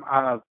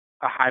a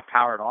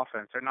high-powered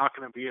offense. They're not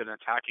going to be an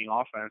attacking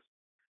offense.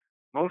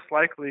 Most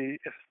likely,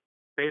 if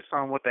based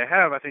on what they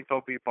have, I think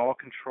they'll be ball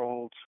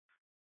controlled,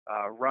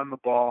 run the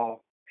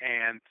ball,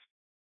 and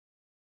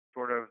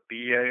sort of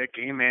be a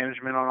game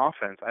management on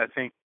offense. I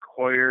think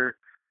Hoyer,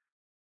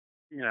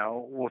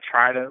 will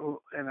try to,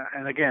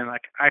 and again,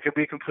 like I could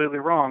be completely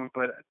wrong,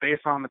 but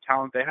based on the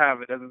talent they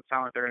have, it doesn't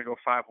sound like they're going to go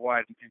 5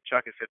 wide and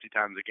chuck it 50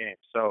 times a game.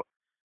 So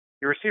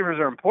your receivers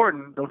are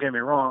important, don't get me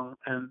wrong,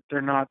 and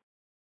they're not.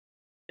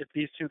 If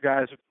these two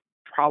guys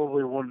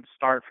probably wouldn't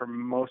start for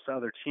most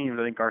other teams,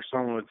 I think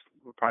Garçon would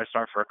probably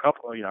start for a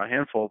couple, a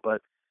handful,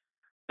 but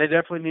they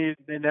definitely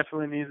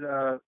need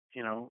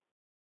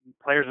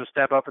players to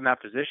step up in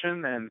that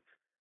position, and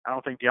I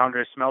don't think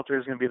DeAndre Smelter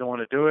is going to be the one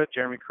to do it.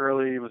 Jeremy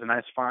Curley was a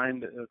nice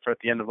find for at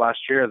the end of last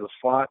year as a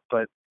slot,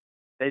 but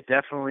they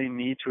definitely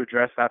need to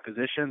address that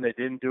position. They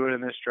didn't do it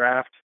in this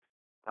draft.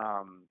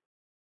 I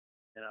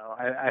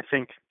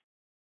think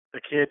the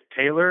kid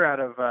Taylor out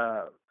of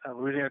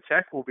Louisiana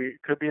Tech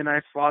could be a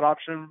nice slot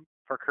option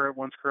for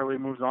once Curley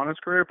moves on his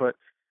career, but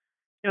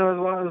there's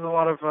a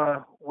lot of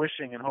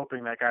wishing and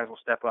hoping that guys will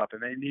step up,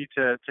 and they need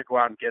to go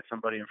out and get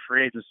somebody in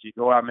free agency,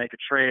 go out and make a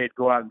trade,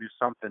 go out and do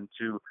something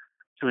to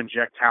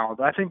inject talent.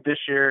 But I think this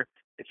year,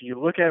 if you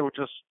look at it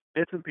just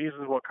bits and pieces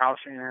of what Kyle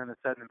Shanahan has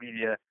said in the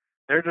media,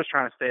 they're just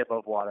trying to stay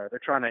above water. They're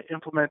trying to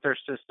implement their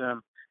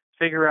system,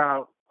 figure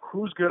out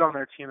who's good on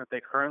their team that they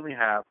currently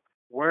have,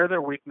 where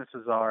their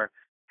weaknesses are,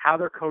 how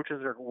their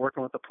coaches are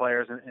working with the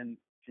players, and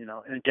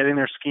getting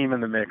their scheme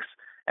in the mix,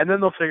 and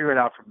then they'll figure it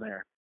out from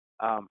there.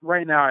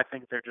 Right now, I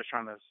think they're just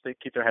trying to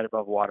keep their head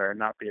above water and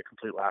not be a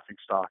complete laughing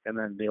stock. And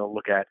then they'll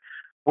look at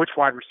which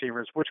wide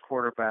receivers, which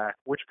quarterback,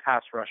 which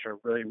pass rusher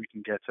really we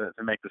can get to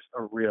make this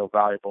a real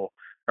valuable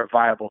or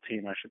viable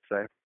team, I should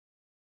say.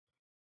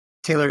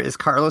 Taylor, is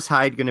Carlos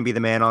Hyde going to be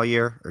the man all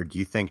year, or do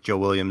you think Joe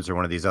Williams or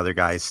one of these other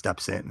guys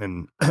steps in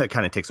and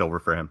kind of takes over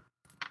for him?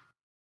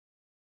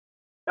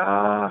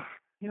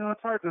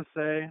 It's hard to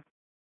say.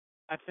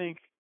 I think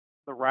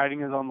the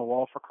writing is on the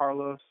wall for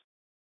Carlos.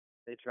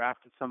 They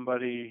drafted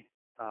somebody.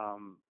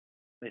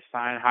 They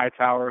signed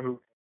Hightower,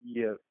 who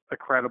be a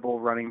credible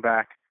running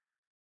back,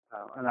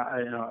 an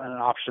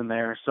option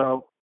there.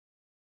 So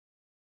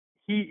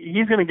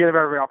he's going to get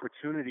every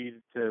opportunity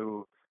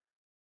to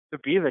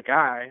be the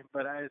guy,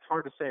 but it's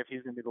hard to say if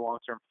he's going to be the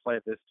long-term play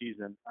this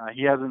season.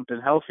 He hasn't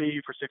been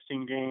healthy for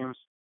 16 games.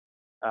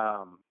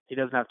 He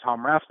doesn't have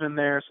Tom Rathman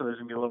there, so there's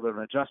going to be a little bit of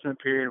an adjustment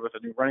period with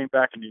a new running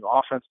back, a new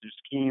offense, new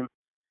scheme.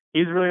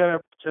 He's really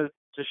got to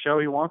show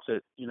he wants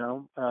it.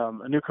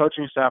 A new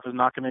coaching staff is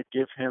not going to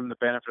give him the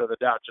benefit of the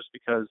doubt just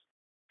because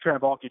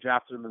Trent Baalke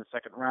drafted him in the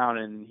second round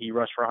and he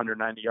rushed for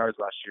 190 yards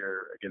last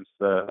year against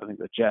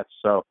the Jets.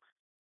 So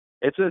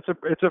it's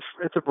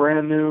a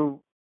brand new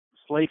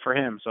slate for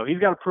him. So he's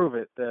got to prove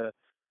it. The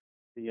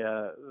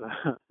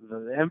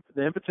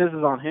impetus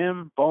is on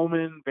him.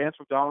 Bowman, Vance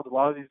McDonald, a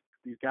lot of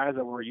these guys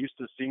that we're used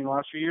to seeing the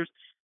last few years,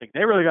 like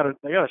they got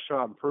to show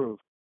out and prove.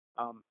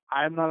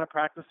 I'm not at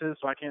practices,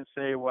 so I can't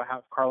say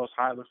how Carlos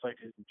Hyde looks like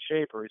he's in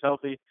shape or he's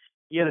healthy.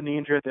 He had a knee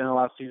injury at the end of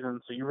last season,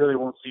 so you really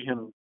won't see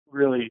him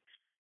really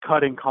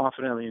cutting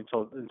confidently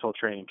until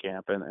training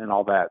camp and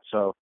all that.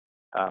 So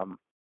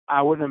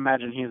I wouldn't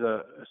imagine he's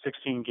a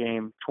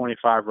 16-game,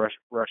 25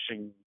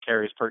 rushing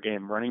carries per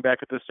game running back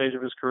at this stage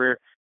of his career,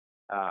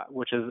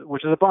 which is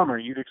a bummer.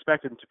 You'd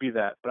expect him to be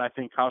that, but I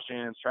think Kyle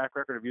Shanahan's track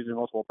record of using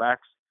multiple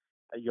backs,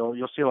 you'll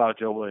see a lot of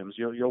Joe Williams.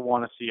 You'll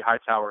want to see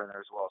Hightower in there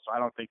as well. So I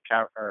don't think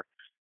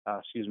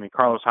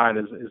Carlos Hyde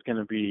is going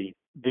to be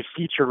the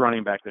feature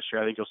running back this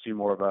year. I think you'll see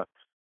more of a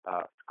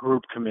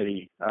group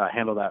committee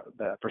handle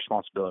that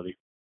responsibility.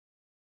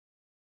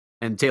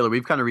 And Taylor,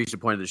 we've kind of reached a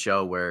point of the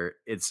show where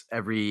it's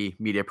every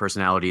media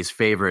personality's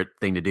favorite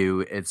thing to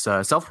do. It's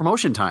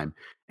self-promotion time.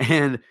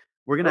 And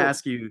we're going to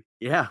ask you,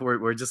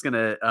 we're just going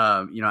to,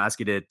 ask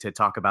you to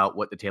talk about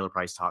what the Taylor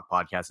Price Talk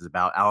podcast is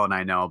about. Al and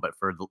I know, but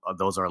for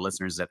those of our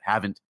listeners that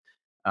haven't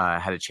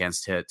had a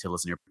chance to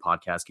listen to your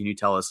podcast, can you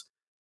tell us,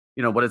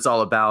 what it's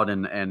all about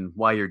and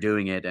why you're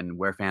doing it and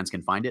where fans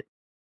can find it?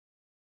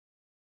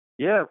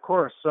 Yeah, of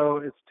course. So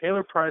it's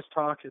Taylor Price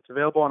Talk. It's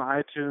available on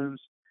iTunes.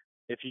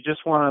 If you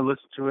just want to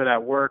listen to it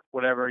at work,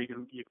 whatever, you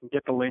can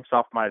get the links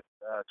off my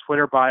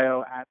Twitter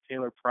bio at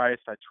Taylor Price.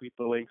 I tweet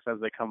the links as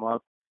they come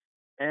up.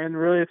 And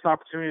really, it's an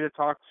opportunity to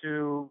talk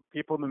to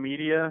people in the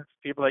media,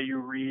 people that you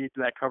read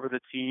that cover the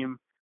team.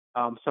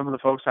 Some of the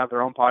folks have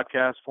their own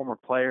podcasts, former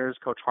players.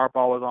 Coach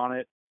Harbaugh was on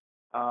it.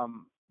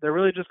 They're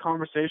really just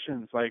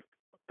conversations, like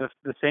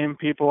the same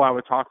people I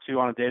would talk to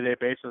on a day-to-day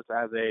basis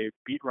as a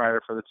beat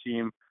writer for the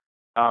team,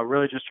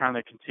 really just trying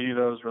to continue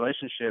those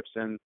relationships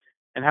and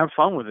have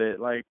fun with it.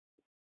 Like,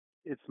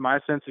 it's my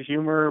sense of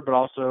humor, but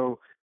also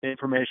the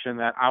information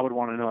that I would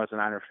want to know as a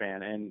Niner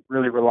fan, and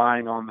really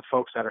relying on the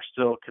folks that are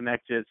still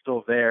connected,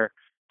 still there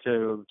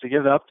to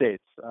give the updates,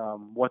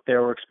 what they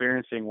were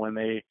experiencing when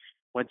they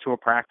went to a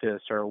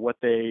practice, or what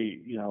they,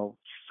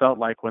 felt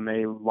like when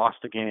they lost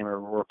a game or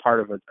were part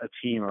of a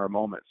team or a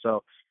moment.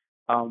 So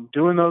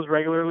doing those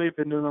regularly,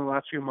 been doing them the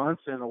last few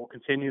months, and we'll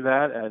continue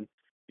that. And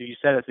you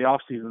said it's the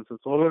off season, so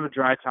it's a little bit of a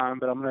dry time,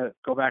 but I'm going to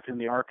go back in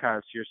the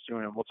archives here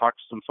soon, and we'll talk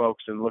to some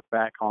folks and look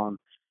back on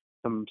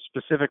some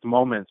specific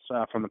moments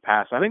from the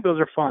past. I think those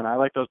are fun. I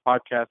like those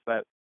podcasts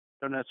that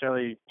don't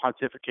necessarily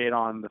pontificate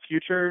on the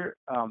future.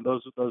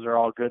 Those are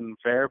all good and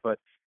fair, but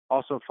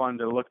also fun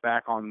to look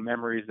back on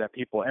memories that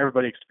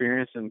everybody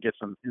experienced and get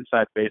some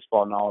inside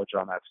baseball knowledge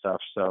on that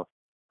stuff. So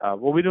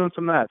we'll be doing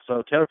some of that.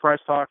 So Taylor Price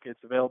Talk,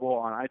 it's available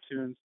on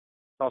iTunes.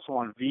 It's also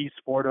on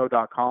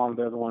vsporto.com.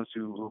 They're the ones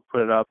who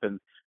put it up and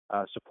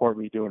support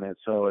me doing it.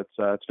 So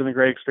it's been a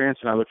great experience,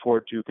 and I look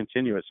forward to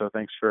continue it. So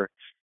thanks for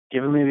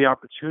giving me the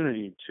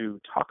opportunity to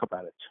talk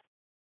about it.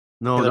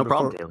 No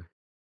problem, Taylor.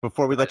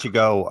 Before we let you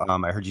go,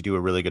 I heard you do a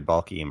really good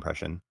Balky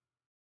impression.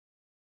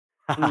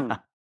 Actually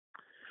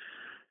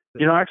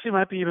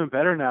might be even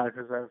better now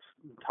because I've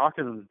been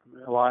talking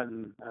a lot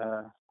and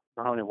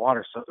don't have any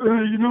water. So,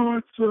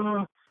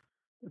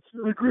 it's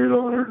a great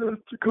honor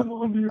to come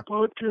on to your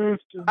podcast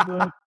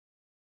and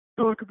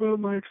talk about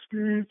my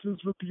experiences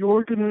with the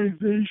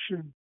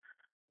organization.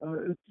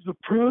 It's a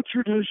proud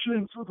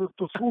tradition for the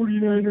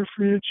 49er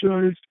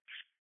franchise,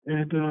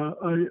 and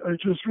I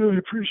just really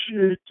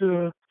appreciate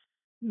the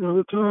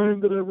time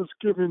that I was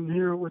given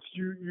here with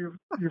you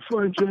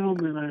fine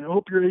gentlemen. I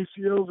hope your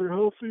ACLs are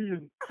healthy,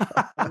 and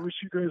I wish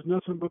you guys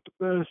nothing but the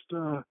best.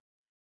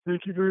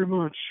 Thank you very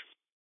much.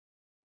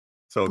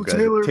 So well,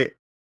 good.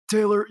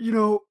 Taylor,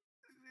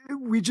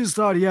 we just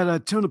thought he had a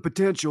ton of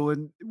potential,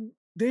 and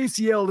the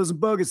ACL doesn't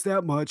bug us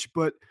that much,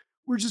 but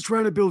we're just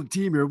trying to build a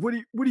team here. What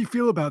do you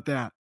feel about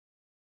that?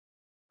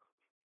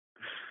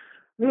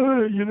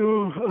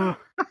 You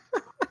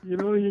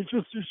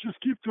just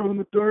keep throwing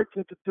the darts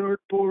at the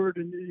dartboard,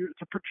 and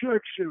it's a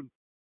projection.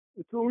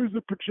 It's always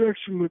a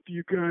projection with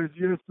you guys.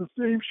 Yes, the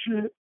same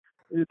shit.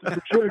 It's a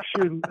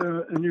projection,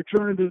 and you're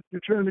trying to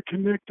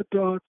connect the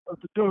dots of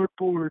the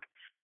dartboard.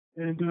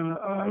 And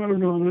I don't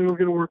know. I'm not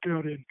gonna work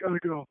out in. Gotta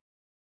go.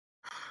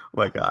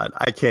 My God,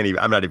 I can't even.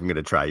 I'm not even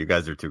gonna try. You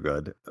guys are too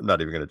good. I'm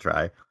not even gonna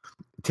try.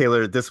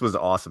 Taylor, this was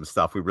awesome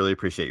stuff. We really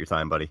appreciate your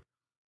time, buddy.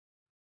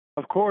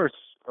 Of course.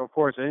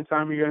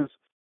 Anytime you guys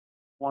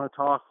want to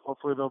talk,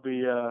 hopefully there'll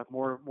be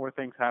more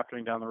things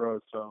happening down the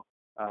road. So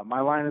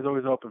my line is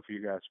always open for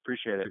you guys.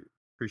 Appreciate it.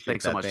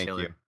 Thanks so much,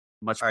 Taylor. You.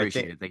 Much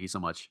appreciated. Thank you so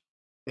much.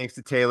 Thanks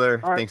to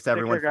Taylor. Right, thanks to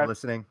everyone for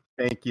listening.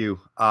 Thank you.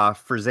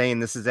 For Zane,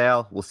 this is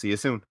Al. We'll see you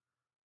soon.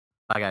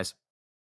 Bye, guys.